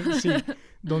real.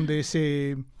 Donde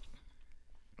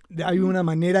hay una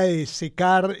manera de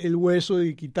secar el hueso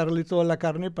y quitarle toda la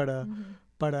carne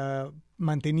para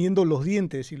manteniendo los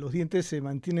dientes, y los dientes se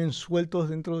mantienen sueltos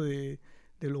dentro de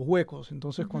los huecos.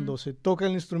 Entonces, cuando se toca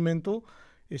el instrumento,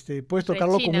 puedes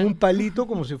tocarlo como un palito,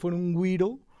 como si fuera un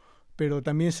güiro, pero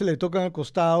también se le toca al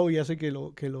costado y hace que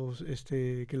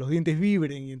los dientes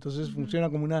vibren, y entonces funciona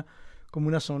como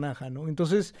una sonaja, ¿no?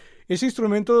 Entonces, ese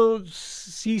instrumento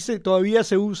sí todavía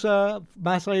se usa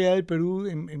más allá del Perú,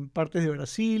 en partes de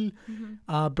Brasil,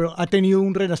 pero ha tenido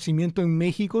un renacimiento en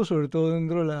México, sobre todo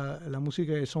dentro de la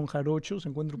música de son jarocho. Se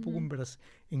encuentra un poco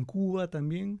en Cuba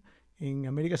también, en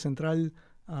América Central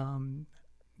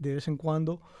de vez en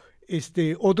cuando.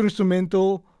 Otro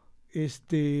instrumento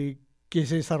que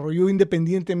se desarrolló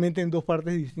independientemente en dos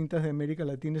partes distintas de América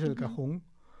Latina es el cajón.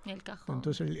 El cajón.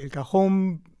 Entonces el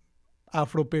cajón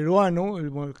afroperuano,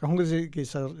 el cajón que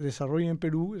se desarrolla en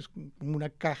Perú es como una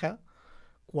caja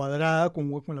cuadrada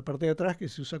con hueco en la parte de atrás que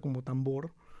se usa como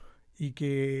tambor y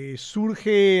que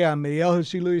surge a mediados del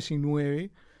siglo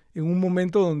XIX en un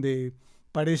momento donde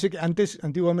parece que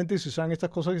antiguamente se usaban estas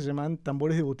cosas que se llamaban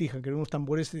tambores de botija, que eran unos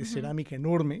tambores de cerámica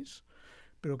enormes,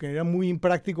 pero que eran muy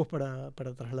imprácticos para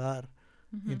trasladar.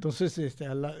 Y entonces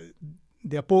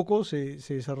de a poco se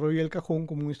desarrolla el cajón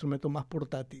como un instrumento más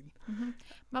portátil.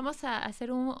 Vamos a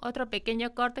hacer otro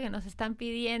pequeño corte que nos están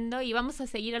pidiendo y vamos a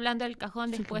seguir hablando del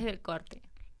cajón después del corte.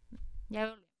 Ya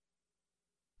volvemos.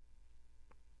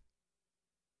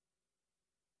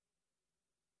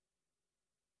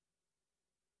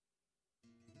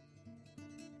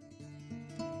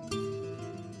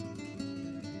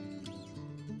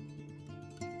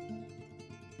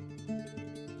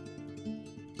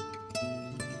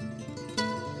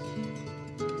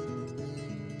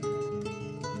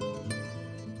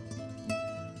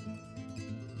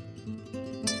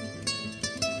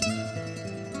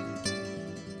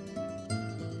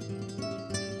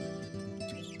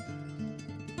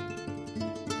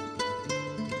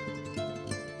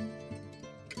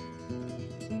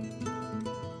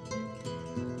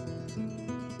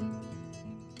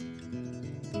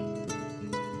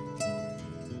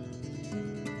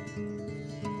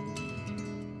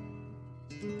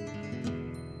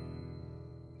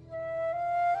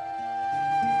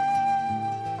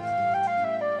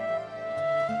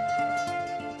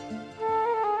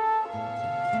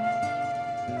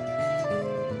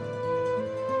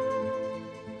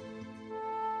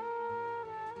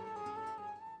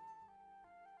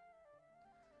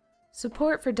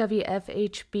 Support for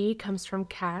WFHB comes from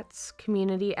CATS,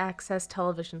 Community Access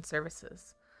Television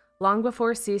Services. Long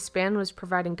before C-SPAN was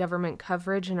providing government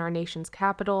coverage in our nation's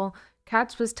capital,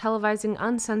 CATS was televising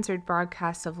uncensored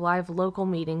broadcasts of live local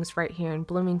meetings right here in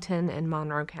Bloomington and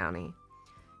Monroe County.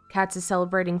 CATS is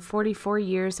celebrating 44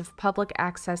 years of public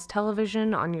access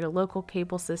television on your local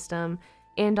cable system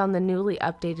and on the newly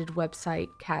updated website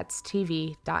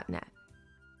catstv.net.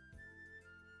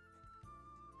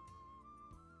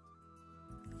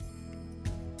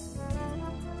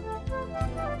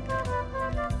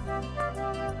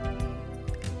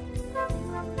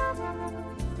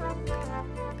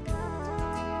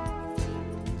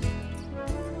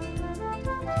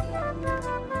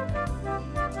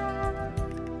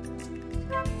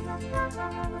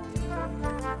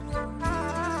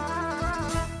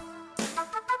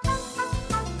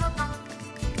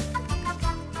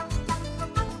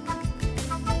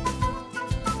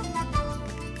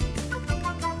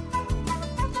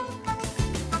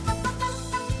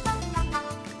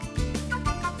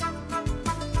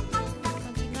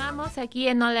 Aquí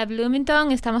en Hola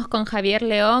Bloomington estamos con Javier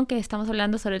León, que estamos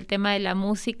hablando sobre el tema de la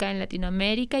música en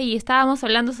Latinoamérica y estábamos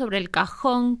hablando sobre el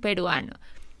cajón peruano.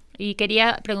 Y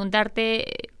quería preguntarte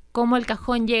cómo el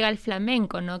cajón llega al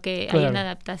flamenco, ¿no? Que hay una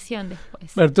adaptación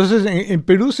después. Bueno, entonces, en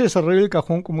Perú se desarrolla el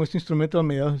cajón como este instrumento a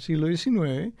mediados del siglo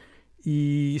XIX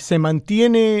y se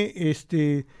mantiene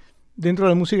dentro de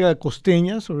la música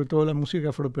costeña, sobre todo la música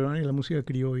afroperuana y la música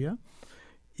criolla.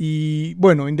 Y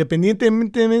bueno,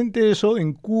 independientemente de eso,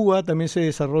 en Cuba también se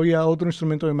desarrolla otro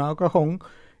instrumento llamado cajón.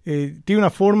 Tiene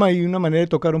una forma y una manera de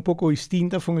tocar un poco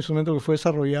distinta. Fue un instrumento que fue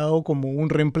desarrollado como un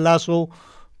reemplazo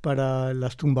para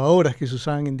las tumbadoras que se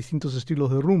usaban en distintos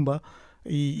estilos de rumba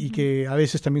y que a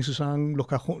veces también se usaban los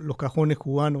cajones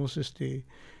cubanos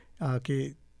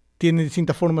que tienen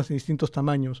distintas formas y distintos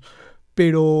tamaños.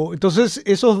 Pero entonces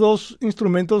esos dos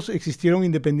instrumentos existieron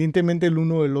independientemente el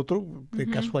uno del otro, de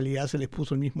casualidad se les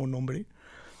puso el mismo nombre.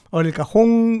 Ahora el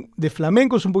cajón de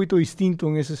flamenco es un poquito distinto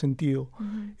en ese sentido.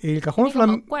 El cajón de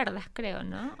flamenco cuerdas, creo,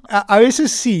 ¿no? A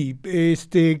veces sí,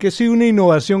 que es una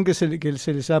innovación que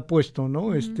se les ha puesto,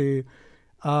 ¿no?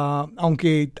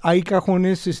 Aunque hay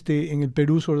cajones en el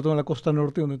Perú, sobre todo en la costa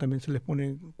norte, donde también se les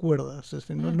ponen cuerdas.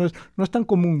 No es tan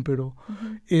común, pero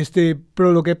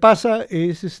pero lo que pasa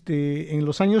es en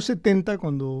los años 70,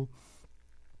 cuando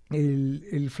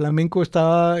el flamenco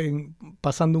estaba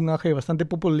pasando un auge de bastante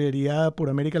popularidad por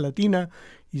América Latina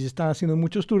y se estaban haciendo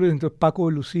muchos tours, entonces Paco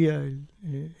de Lucía,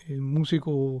 el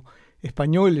músico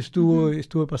español, estuvo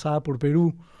de pasada por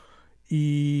Perú.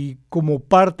 Y como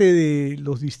parte de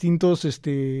los distintos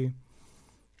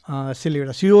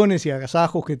celebraciones y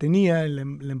agasajos que tenía, la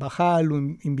embajada lo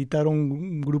invitaron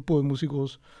un grupo de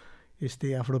músicos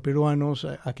afroperuanos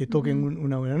a que toquen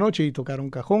una buena noche y tocaron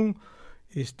cajón.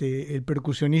 El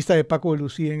percusionista de Paco de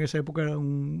Lucía en esa época era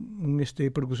un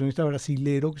percusionista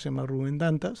brasilero que se llama Rubén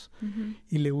Dantas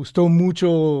y le gustó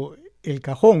mucho el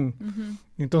cajón.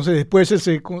 Entonces después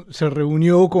él se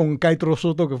reunió con Caetro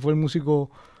Soto, que fue el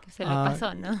músico... Se lo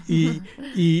pasó, ¿no?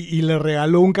 y le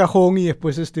regaló un cajón y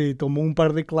después tomó un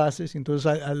par de clases. Entonces,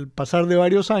 al pasar de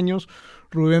varios años,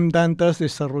 Rubén Dantas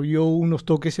desarrolló unos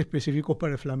toques específicos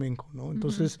para el flamenco, ¿no?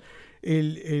 Entonces,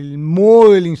 el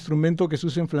modo del instrumento que se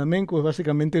usa en flamenco es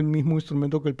básicamente el mismo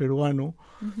instrumento que el peruano,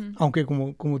 aunque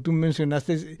como tú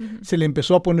mencionaste, se le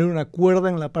empezó a poner una cuerda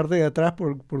en la parte de atrás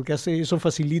porque eso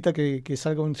facilita que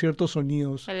salgan ciertos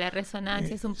sonidos. La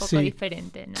resonancia es un poco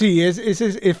diferente, ¿no? Sí,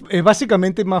 es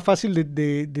básicamente más fácil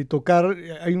de tocar.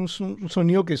 Hay un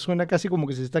sonido que suena casi como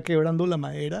que se está quebrando la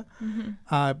madera,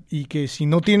 y que si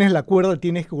no tienes la cuerda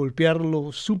tienes que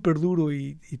golpearlo súper duro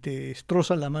y te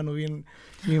destroza la mano bien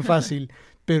fácil.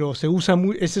 Pero se usa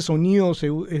ese sonido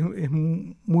es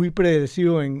muy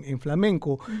predecido en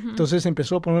flamenco. Entonces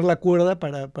empezó a poner la cuerda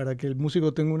para que el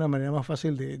músico tenga una manera más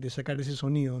fácil de sacar ese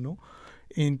sonido, ¿no?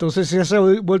 Entonces se ha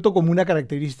vuelto como una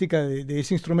característica de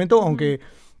ese instrumento, aunque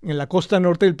en la costa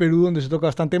norte del Perú, donde se toca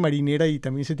bastante marinera y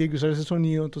también se tiene que usar ese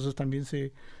sonido, entonces también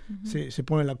se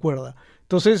pone la cuerda.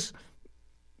 Entonces,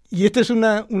 y esta es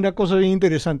una cosa bien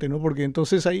interesante, ¿no? Porque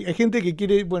entonces hay gente que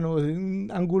quiere, bueno, desde un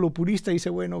ángulo purista dice,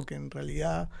 bueno, que en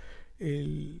realidad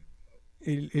el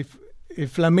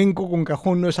flamenco con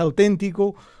cajón no es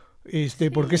auténtico,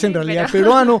 porque es en realidad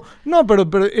peruano. No, pero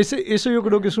eso yo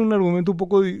creo que es un argumento un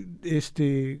poco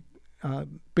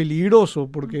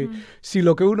peligroso, porque si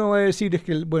lo que uno va a decir es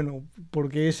que, bueno,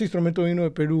 porque ese instrumento vino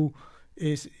de Perú,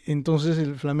 entonces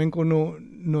el flamenco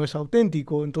no es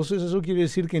auténtico. Entonces eso quiere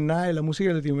decir que nada de la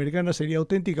música latinoamericana sería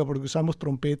auténtica, porque usamos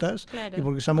trompetas, y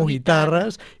porque usamos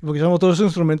guitarras, y porque usamos todos esos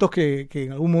instrumentos que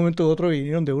en algún momento u otro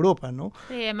vinieron de Europa, ¿no?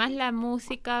 Sí, además la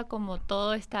música, como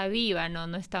todo, está viva,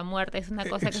 no está muerta, es una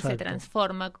cosa que se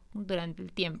transforma durante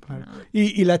el tiempo, ¿no?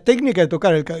 Y la técnica de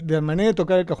tocar, la manera de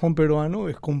tocar el cajón peruano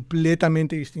es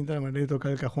completamente distinta a la manera de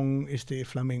tocar el cajón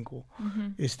flamenco.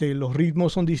 Los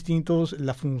ritmos son distintos,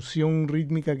 la función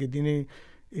rítmica que tiene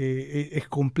es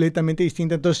completamente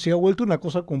distinta, entonces se ha vuelto una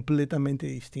cosa completamente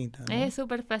distinta, ¿no? Es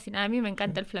súper fascinante, a mí me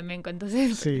encanta el flamenco,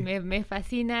 entonces me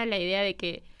fascina la idea de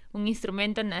que un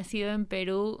instrumento nacido en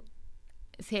Perú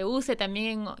se use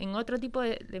también en otro tipo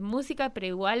de música, pero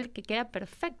igual que queda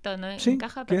perfecto, ¿no?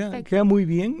 Encaja perfecto. Queda muy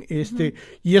bien,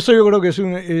 y eso yo creo que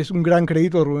es un gran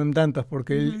crédito de Rubén Dantas,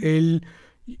 porque él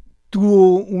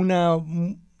tuvo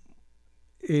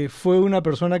fue una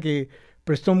persona que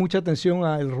prestó mucha atención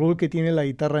al rol que tiene la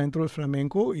guitarra dentro del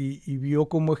flamenco y vio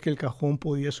cómo es que el cajón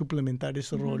podía suplementar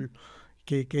ese rol,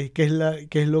 que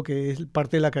es lo que es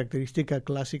parte de la característica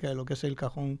clásica de lo que es el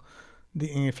cajón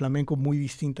en el flamenco, muy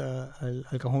distinta al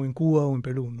cajón en Cuba o en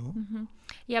Perú, ¿no?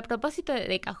 Y a propósito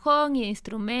de cajón y de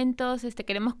instrumentos,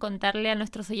 queremos contarle a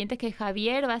nuestros oyentes que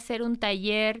Javier va a hacer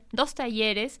dos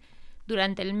talleres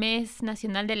durante el mes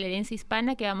nacional de la herencia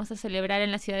hispana que vamos a celebrar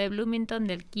en la ciudad de Bloomington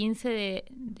del 15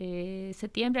 de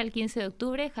septiembre al 15 de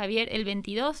octubre. Javier, el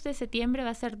 22 de septiembre va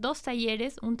a hacer 2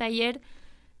 talleres, un taller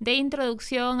de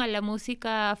introducción a la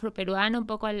música afroperuana, un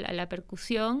poco a la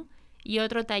percusión, y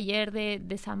otro taller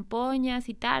de zampoñas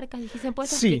y tarcas. ¿Se puede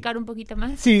explicar un poquito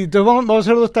más? Sí, entonces vamos a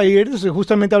hacer 2 talleres,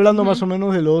 justamente hablando más o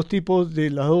menos de los 2 tipos,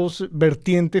 de las 2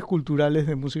 vertientes culturales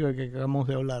de música que acabamos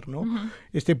de hablar, ¿no?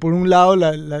 Por un lado,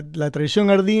 la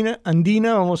tradición andina,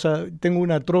 tengo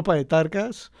una tropa de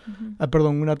tarcas,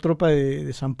 una tropa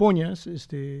de zampoñas,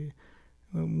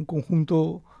 un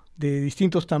conjunto de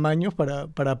distintos tamaños para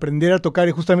aprender a tocar,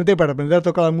 y justamente para aprender a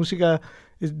tocar la música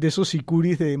de esos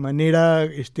sicuris de manera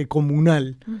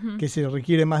comunal, que se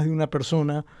requiere más de una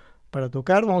persona para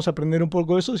tocar. Vamos a aprender un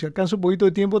poco de eso. Si alcanza un poquito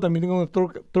de tiempo, también tengo una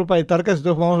tropa de tarcas,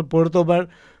 entonces vamos a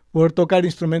poder tocar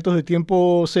instrumentos de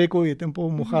tiempo seco y de tiempo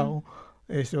mojado,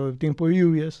 o de tiempo de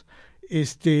lluvias,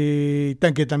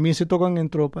 que también se tocan en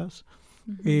tropas.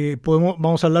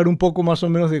 Vamos a hablar un poco más o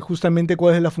menos de justamente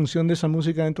cuál es la función de esa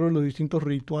música dentro de los distintos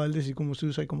rituales y cómo se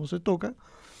usa y cómo se toca.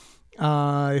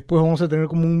 Después vamos a tener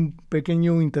como un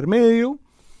pequeño intermedio,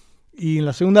 y en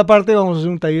la segunda parte vamos a hacer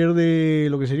un taller de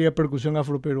lo que sería percusión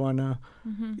afroperuana,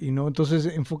 ¿no? Entonces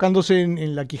enfocándose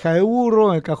en la quijada de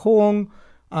burro, en el cajón,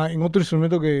 en otro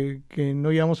instrumento que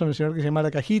no íbamos a mencionar, que se llama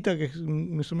la cajita, que es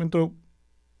un instrumento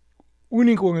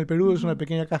único en el Perú. Es una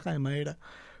pequeña caja de madera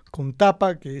con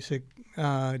tapa que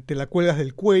te la cuelgas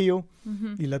del cuello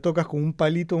y la tocas con un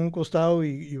palito en un costado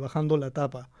y bajando la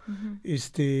tapa.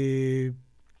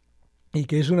 Y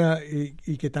que es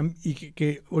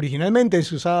que originalmente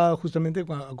se usaba justamente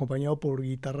acompañado por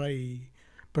guitarra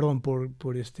por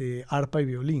arpa y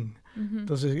violín.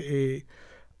 Entonces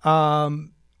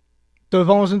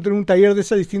vamos a tener un taller de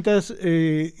esas distintas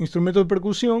instrumentos de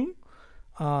percusión.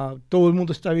 todo el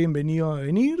mundo está bienvenido a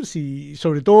venir,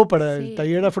 sobre todo para el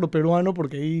taller afroperuano,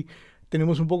 porque ahí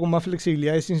tenemos un poco más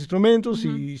flexibilidad de estos instrumentos.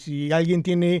 Y si alguien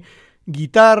tiene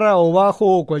guitarra o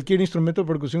bajo o cualquier instrumento de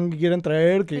percusión que quieran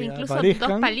traer, que incluso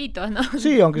aparezcan. 2 palitos, ¿no?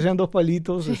 Sí, aunque sean 2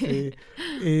 palitos,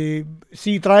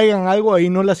 si traigan algo, ahí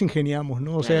no las ingeniamos,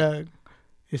 ¿no? O sea,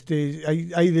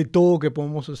 hay de todo que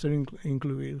podemos hacer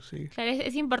incluir, sí. Claro,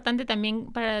 es importante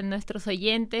también para nuestros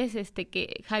oyentes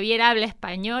que Javier habla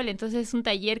español, entonces es un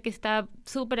taller que está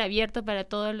súper abierto para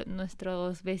todos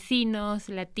nuestros vecinos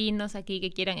latinos aquí que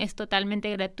quieran. Es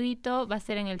totalmente gratuito, va a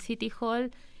ser en el City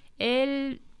Hall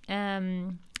el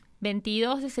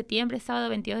 22 de septiembre, sábado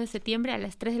 22 de septiembre a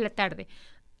las 3 de la tarde.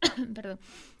 Perdón.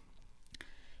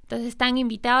 Entonces están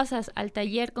invitados al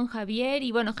taller con Javier.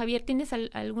 Y bueno, Javier, ¿tienes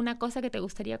alguna cosa que te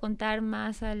gustaría contar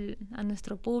más a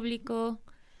nuestro público?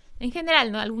 En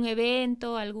general, ¿no? ¿Algún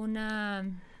evento, alguna...?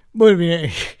 Bueno, mira,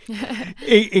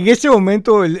 en este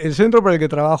momento el centro para el que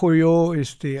trabajo yo,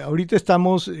 ahorita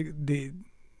estamos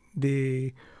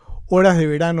de horas de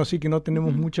verano, así que no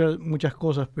tenemos muchas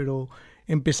cosas, pero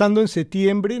empezando en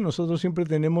septiembre nosotros siempre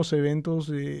tenemos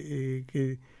eventos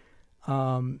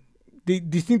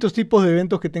distintos tipos de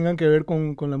eventos que tengan que ver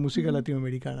con la música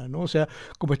latinoamericana, ¿no? O sea,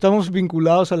 como estamos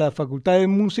vinculados a la Facultad de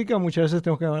Música, muchas veces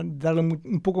tenemos que darle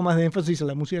un poco más de énfasis a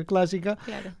la música clásica,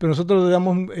 claro. Pero nosotros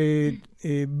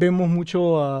vemos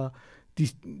mucho a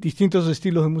distintos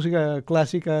estilos de música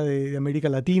clásica de América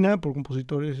Latina por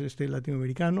compositores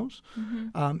latinoamericanos.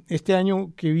 Este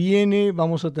año que viene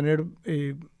vamos a tener,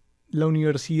 la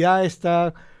universidad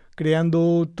está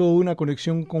creando toda una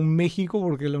conexión con México,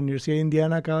 porque la Universidad de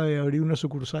Indiana acaba de abrir una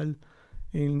sucursal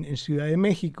en Ciudad de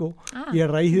México, y a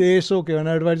raíz de eso que van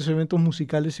a haber varios eventos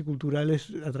musicales y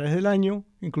culturales a través del año,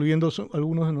 incluyendo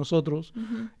algunos de nosotros,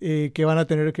 que van a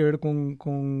tener que ver con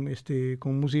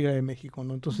música de México,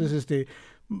 ¿no? Entonces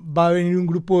va a venir un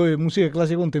grupo de música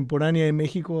clásica contemporánea de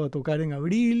México a tocar en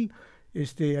abril.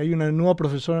 Hay una nueva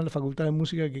profesora en la Facultad de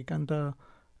Música que canta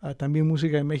también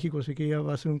música de México, así que ella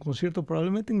va a hacer un concierto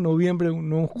probablemente en noviembre,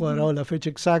 no hemos cuadrado la fecha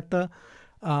exacta.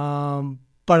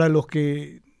 Para los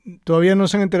que todavía no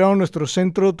se han enterado, nuestro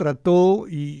centro trató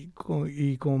y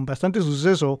con bastante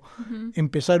suceso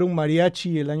empezar un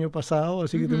mariachi el año pasado,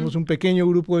 así que tenemos un pequeño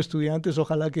grupo de estudiantes,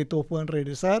 ojalá que todos puedan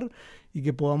regresar y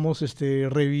que podamos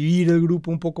revivir el grupo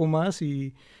un poco más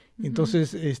y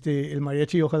entonces el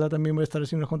mariachi ojalá también va a estar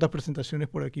haciendo unas cuantas presentaciones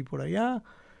por aquí y por allá.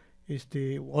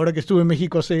 Ahora que estuve en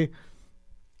México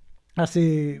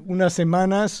hace unas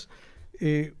semanas,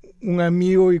 un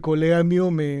amigo y colega mío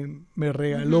me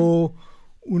regaló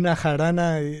una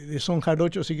jarana de son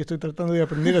jarocho, así que estoy tratando de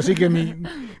aprender, así que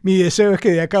mi deseo es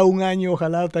que de acá a un año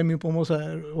ojalá también podamos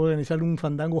organizar un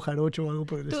fandango jarocho o algo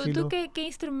por el estilo. ¿Tú qué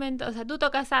instrumento? O sea, tú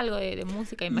tocas algo de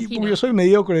música, imagino. Yo soy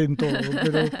mediocre en todo,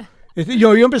 pero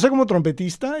yo empecé como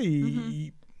trompetista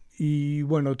y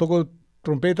bueno, toco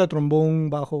trompeta, trombón,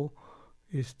 bajo,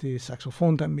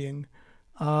 saxofón también.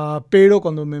 Pero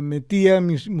cuando me metía en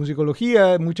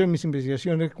musicología, muchas de mis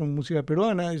investigaciones con música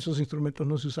peruana, esos instrumentos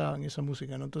no se usaban, esa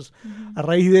música, ¿no? Entonces, a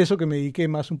raíz de eso que me dediqué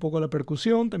más un poco a la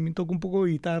percusión, también toco un poco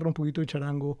de guitarra, un poquito de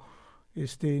charango,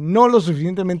 no lo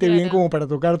suficientemente bien como para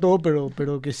tocar todo,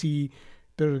 pero que sí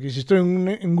estoy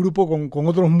en un grupo con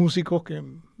otros músicos que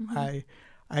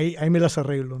ahí me las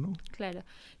arreglo, ¿no? Claro.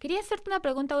 Quería hacerte una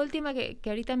pregunta última que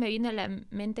ahorita me vino a la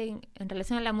mente en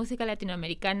relación a la música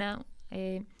latinoamericana.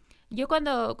 Yo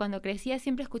cuando crecía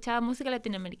siempre escuchaba música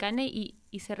latinoamericana y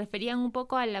se referían un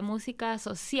poco a la música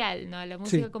social, ¿no? A la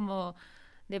música como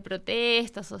de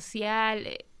protesta, social.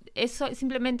 ¿Eso es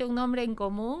simplemente un nombre en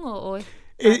común o es...?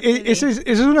 Esa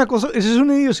es una cosa, esa es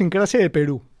una idiosincrasia de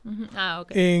Perú.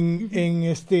 Okay.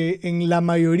 En la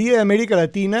mayoría de América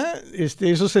Latina,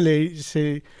 eso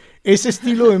ese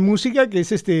estilo de música que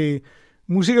es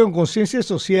música con conciencia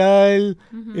social,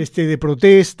 de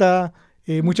protesta,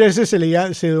 muchas veces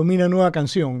se denomina nueva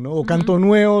canción, ¿no? O canto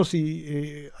nuevo,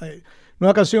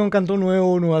 nueva canción, canto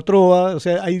nuevo, nueva trova, o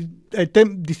sea, hay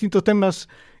distintos temas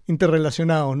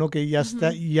interrelacionados, ¿no? Que ya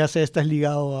estás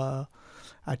ligado a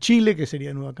Chile, que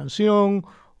sería nueva canción,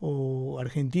 o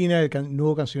Argentina, el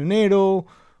nuevo cancionero,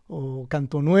 o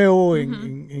canto nuevo,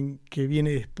 que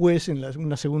viene después en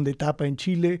una segunda etapa en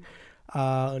Chile,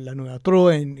 a la nueva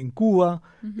trova en Cuba,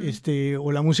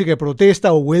 o la música de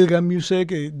protesta o huelga music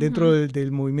dentro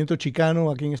del movimiento chicano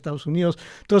aquí en Estados Unidos.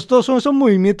 Entonces, todos son esos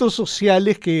movimientos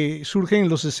sociales que surgen en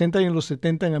los 60 y en los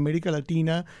 70 en América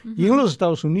Latina y en los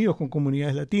Estados Unidos con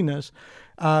comunidades latinas,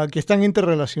 que están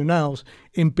interrelacionados.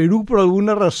 En Perú, por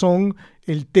alguna razón,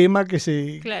 el tema que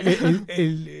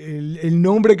el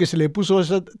nombre que se le puso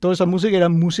a toda esa música era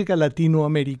música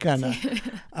latinoamericana,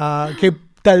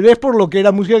 tal vez por lo que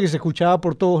era música que se escuchaba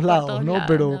por todos lados, ¿no? Sí.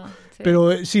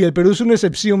 Pero sí, el Perú es una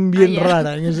excepción bien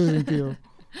rara en ese sentido.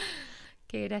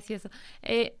 Qué gracioso.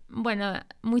 Bueno,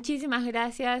 muchísimas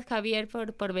gracias, Javier,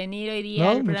 por venir hoy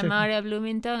día al programa Hora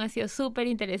Bloomington. Ha sido súper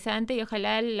interesante y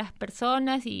ojalá las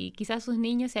personas y quizás sus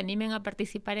niños se animen a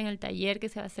participar en el taller que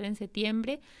se va a hacer en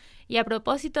septiembre. Y a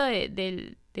propósito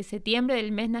de septiembre,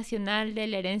 del Mes Nacional de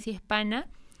la Herencia Hispana,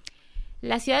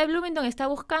 la ciudad de Bloomington está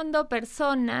buscando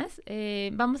personas.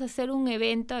 Vamos a hacer un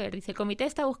evento. A ver, dice, el comité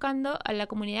está buscando a la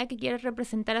comunidad que quiere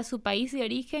representar a su país de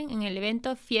origen en el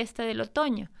evento Fiesta del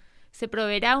Otoño. Se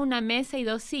proveerá una mesa y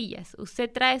 2 sillas.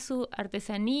 Usted trae su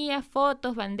artesanía,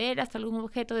 fotos, banderas, algún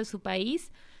objeto de su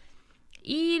país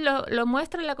y lo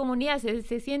muestra a la comunidad.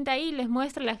 Se sienta ahí, les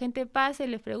muestra, la gente pasa y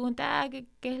les pregunta ¿qué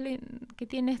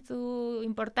tienes tú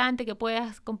importante que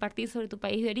puedas compartir sobre tu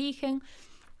país de origen?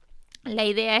 La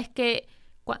idea es que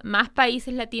más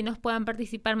países latinos puedan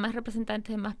participar, más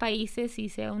representantes de más países y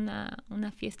sea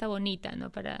una fiesta bonita,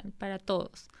 ¿no? para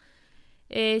todos.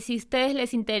 Si a ustedes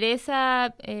les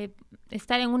interesa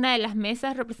estar en una de las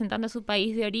mesas representando a su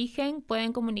país de origen,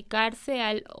 pueden comunicarse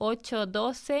al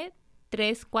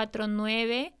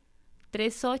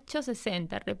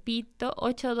 812-349-3860. Repito,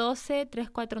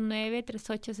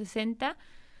 812-349-3860.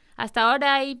 Hasta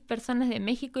ahora hay personas de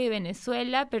México y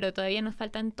Venezuela, pero todavía nos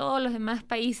faltan todos los demás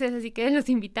países, así que los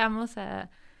invitamos a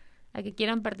que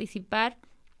quieran participar.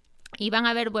 Y van a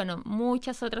haber,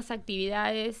 muchas otras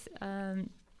actividades.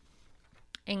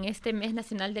 En este Mes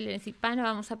Nacional de la Herencia Hispana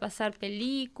vamos a pasar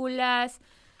películas,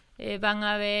 van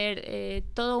a ver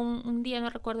todo un día, no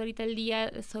recuerdo ahorita el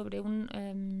día, sobre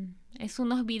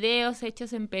unos videos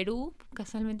hechos en Perú,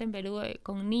 casualmente en Perú,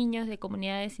 con niños de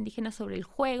comunidades indígenas sobre el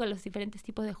juego, los diferentes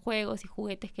tipos de juegos y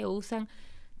juguetes que usan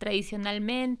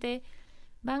tradicionalmente.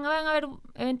 Van a haber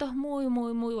eventos muy,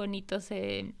 muy, muy bonitos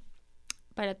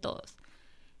para todos.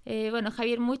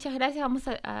 Javier, muchas gracias. Vamos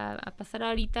a pasar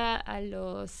ahorita a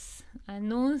los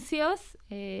anuncios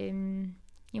y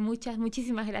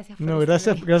muchísimas gracias.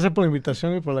 Gracias por la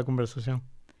invitación y por la conversación.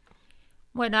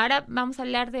 Bueno, ahora vamos a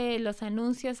hablar de los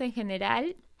anuncios en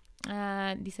general.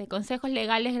 Dice, consejos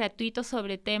legales gratuitos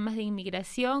sobre temas de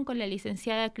inmigración con la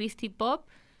licenciada Christy Pop.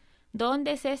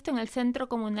 ¿Dónde es esto? En el Centro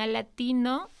Comunal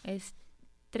Latino, es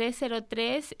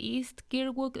 303 East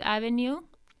Kirkwood Avenue.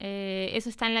 Eso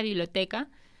está en la biblioteca.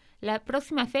 La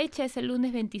próxima fecha es el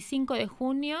lunes 25 de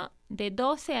junio de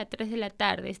 12 a 3 de la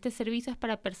tarde. Este servicio es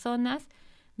para personas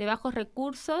de bajos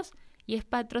recursos y es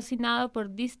patrocinado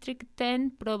por District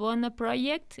 10 Pro Bono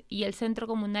Project y el Centro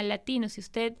Comunal Latino. Si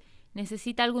usted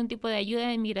necesita algún tipo de ayuda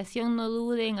de inmigración, no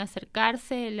dude en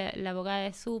acercarse. La abogada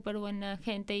es súper buena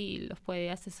gente y los puede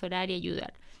asesorar y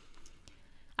ayudar.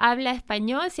 Habla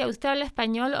español. Si a usted habla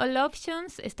español, All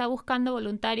Options está buscando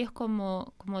voluntarios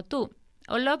como tú.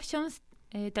 All Options,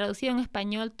 traducido en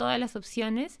español, todas las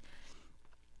opciones,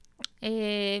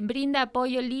 brinda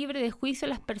apoyo libre de juicio a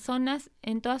las personas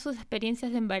en todas sus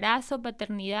experiencias de embarazo,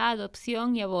 paternidad,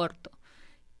 adopción y aborto.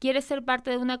 Quiere ser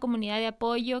parte de una comunidad de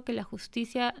apoyo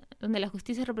donde la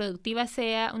justicia reproductiva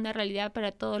sea una realidad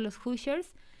para todos los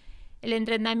Hoosiers. El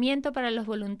entrenamiento para los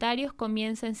voluntarios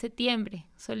comienza en septiembre.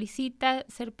 Solicita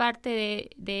ser parte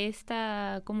de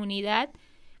esta comunidad.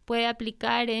 Puede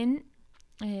aplicar en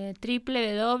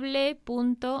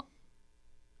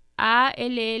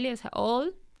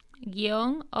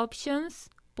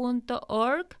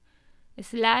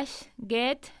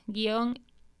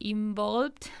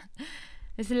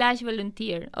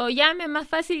O más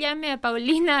fácil, llame a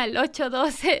Paulina al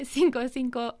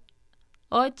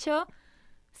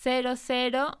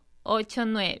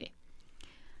 812-558-0089.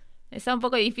 Está un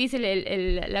poco difícil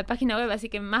la página web, así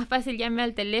que más fácil llame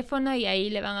al teléfono y ahí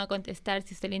le van a contestar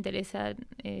si a usted le interesa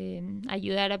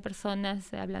ayudar a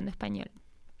personas hablando español.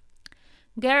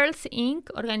 Girls Inc.,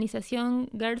 organización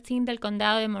Girls Inc. del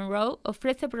condado de Monroe,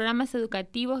 ofrece programas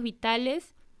educativos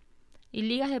vitales y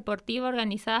ligas deportivas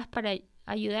organizadas para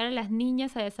ayudar a las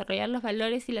niñas a desarrollar los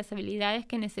valores y las habilidades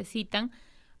que necesitan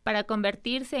para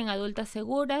convertirse en adultas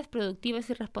seguras, productivas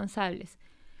y responsables.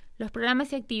 Los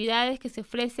programas y actividades que se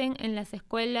ofrecen en las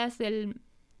escuelas del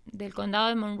condado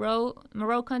de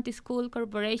Monroe County School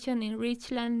Corporation en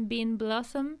Richland Bean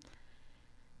Blossom,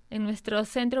 en nuestro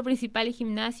centro principal y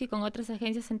gimnasio y con otras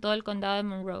agencias en todo el condado de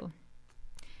Monroe.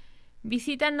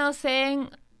 Visítanos en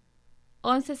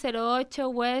 1108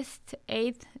 West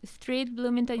 8th Street,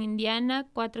 Bloomington, Indiana,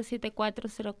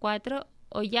 47404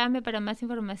 o llame para más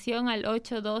información al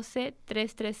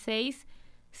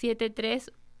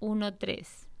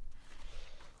 812-336-7313.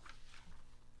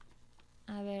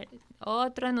 A ver,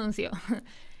 otro anuncio.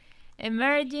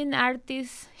 Emerging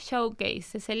Artists Showcase.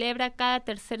 Se celebra cada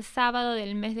tercer sábado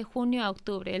del mes de junio a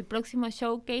octubre. El próximo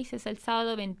showcase es el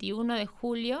sábado 21 de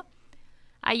julio.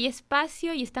 Hay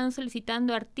espacio y están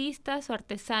solicitando artistas o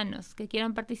artesanos que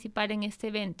quieran participar en este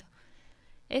evento.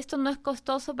 Esto no es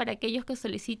costoso para aquellos que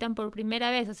solicitan por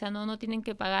primera vez, o sea, no tienen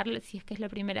que pagarle si es que es la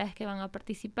primera vez que van a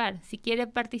participar. Si quiere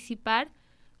participar,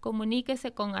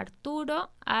 comuníquese con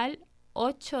Arturo al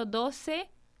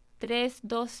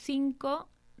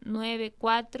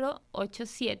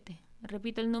 812-325-9487.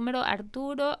 Repito el número,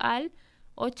 Arturo al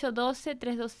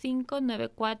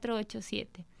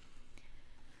 812-325-9487.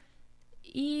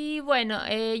 Y bueno,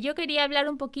 yo quería hablar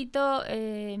un poquito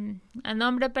a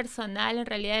nombre personal, en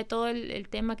realidad, de todo el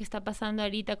tema que está pasando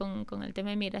ahorita con el tema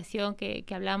de migración que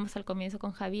hablábamos al comienzo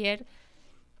con Javier.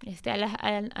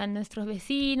 A nuestros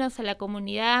vecinos, a la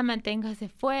comunidad, manténganse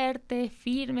fuertes,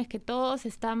 firmes, que todos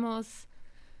estamos,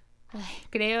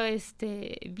 creo,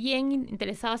 bien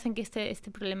interesados en que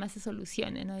este problema se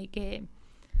solucione, ¿no? Y que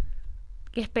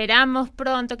esperamos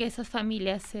pronto que esas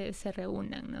familias se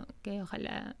reúnan, ¿no? Que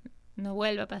ojalá no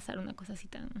vuelva a pasar una cosa así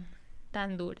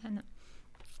tan dura, ¿no?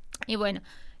 Y bueno,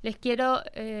 les quiero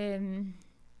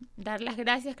dar las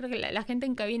gracias. Creo que la gente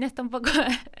en cabina está un poco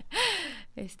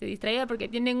distraída porque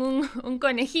tienen un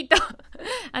conejito.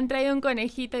 Han traído un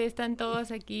conejito y están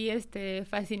todos aquí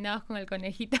fascinados con el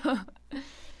conejito.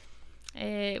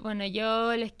 Bueno,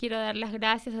 yo les quiero dar las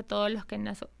gracias a todos los que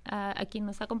a quien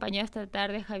nos ha acompañado esta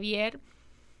tarde, Javier.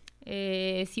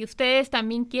 Si ustedes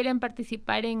también quieren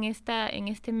participar en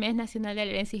este mes nacional de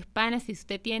la herencia hispana, si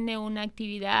usted tiene una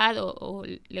actividad o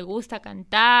le gusta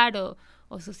cantar o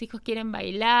sus hijos quieren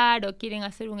bailar o quieren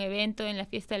hacer un evento en la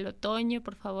fiesta del otoño,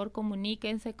 por favor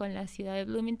comuníquense con la ciudad de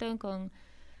Bloomington, con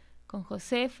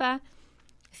Josefa.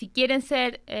 Si quieren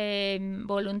ser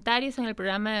voluntarios en el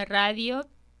programa de radio,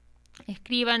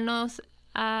 escríbanos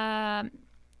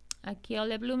aquí a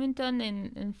Hola Bloomington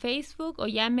en Facebook o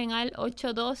llamen al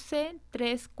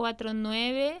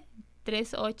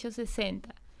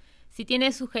 812-349-3860. Si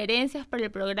tienen sugerencias para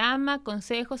el programa,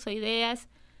 consejos o ideas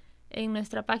en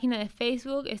nuestra página de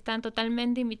Facebook, están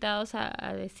totalmente invitados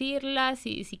a decirlas.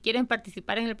 Y si quieren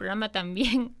participar en el programa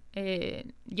también,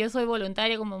 yo soy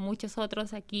voluntaria como muchos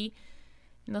otros aquí.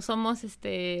 No somos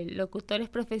locutores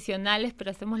profesionales,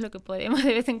 pero hacemos lo que podemos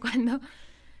de vez en cuando.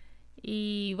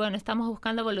 Y bueno, estamos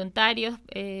buscando voluntarios,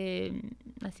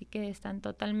 así que están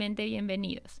totalmente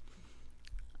bienvenidos.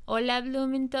 Hola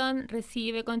Bloomington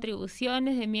recibe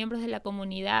contribuciones de miembros de la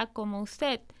comunidad como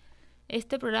usted.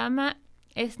 Este programa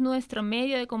es nuestro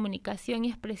medio de comunicación y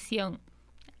expresión.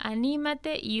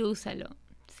 Anímate y úsalo.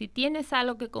 Si tienes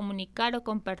algo que comunicar o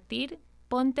compartir,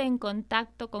 ponte en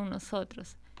contacto con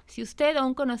nosotros. Si usted o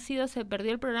un conocido se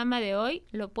perdió el programa de hoy,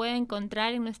 lo puede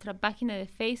encontrar en nuestra página de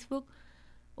Facebook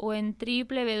o en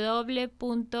www.wfhb.org.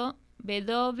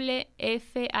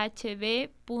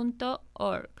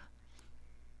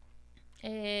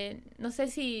 No sé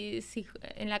si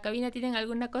en la cabina tienen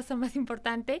alguna cosa más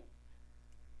importante.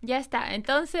 Ya está,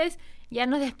 entonces ya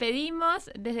nos despedimos.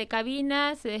 Desde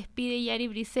cabina se despide Yari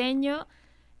Briceño.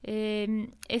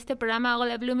 Este programa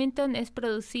Hola Bloomington es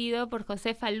producido por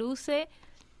Josefa Luce.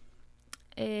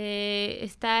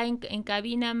 Está en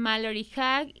cabina Mallory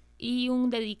Hag y un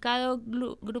dedicado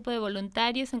grupo de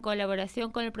voluntarios en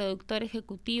colaboración con el productor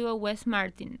ejecutivo Wes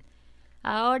Martin.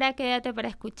 Ahora quédate para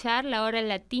escuchar La Hora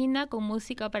Latina con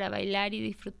música para bailar y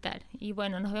disfrutar. Y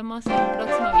bueno, nos vemos el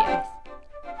próximo viernes.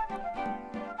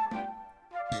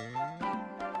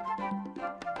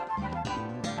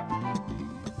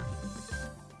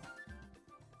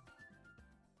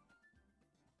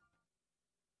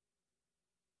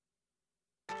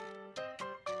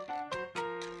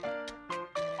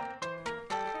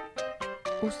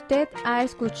 Usted ha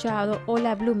escuchado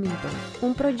Hola Bloomington,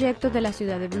 un proyecto de la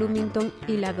ciudad de Bloomington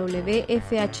y la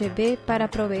WFHB para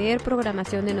proveer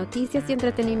programación de noticias y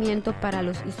entretenimiento para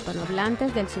los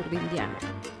hispanohablantes del sur de Indiana.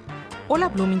 Hola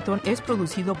Bloomington es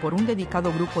producido por un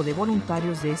dedicado grupo de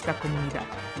voluntarios de esta comunidad.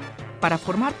 Para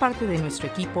formar parte de nuestro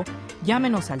equipo,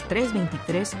 llámenos al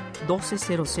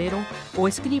 323-1200 o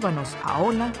escríbanos a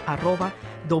hola@wfhb.org.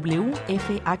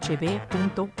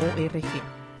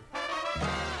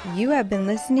 You have been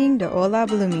listening to Hola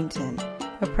Bloomington,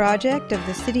 a project of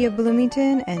the City of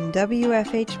Bloomington and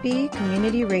WFHB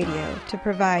Community Radio to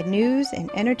provide news and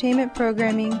entertainment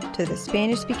programming to the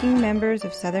Spanish-speaking members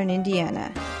of Southern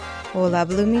Indiana. Hola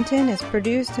Bloomington is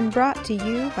produced and brought to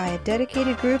you by a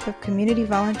dedicated group of community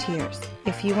volunteers.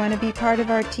 If you want to be part of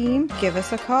our team, give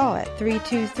us a call at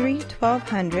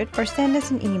 323-1200 or send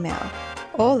us an email,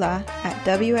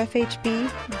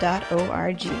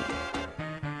 hola@wfhb.org.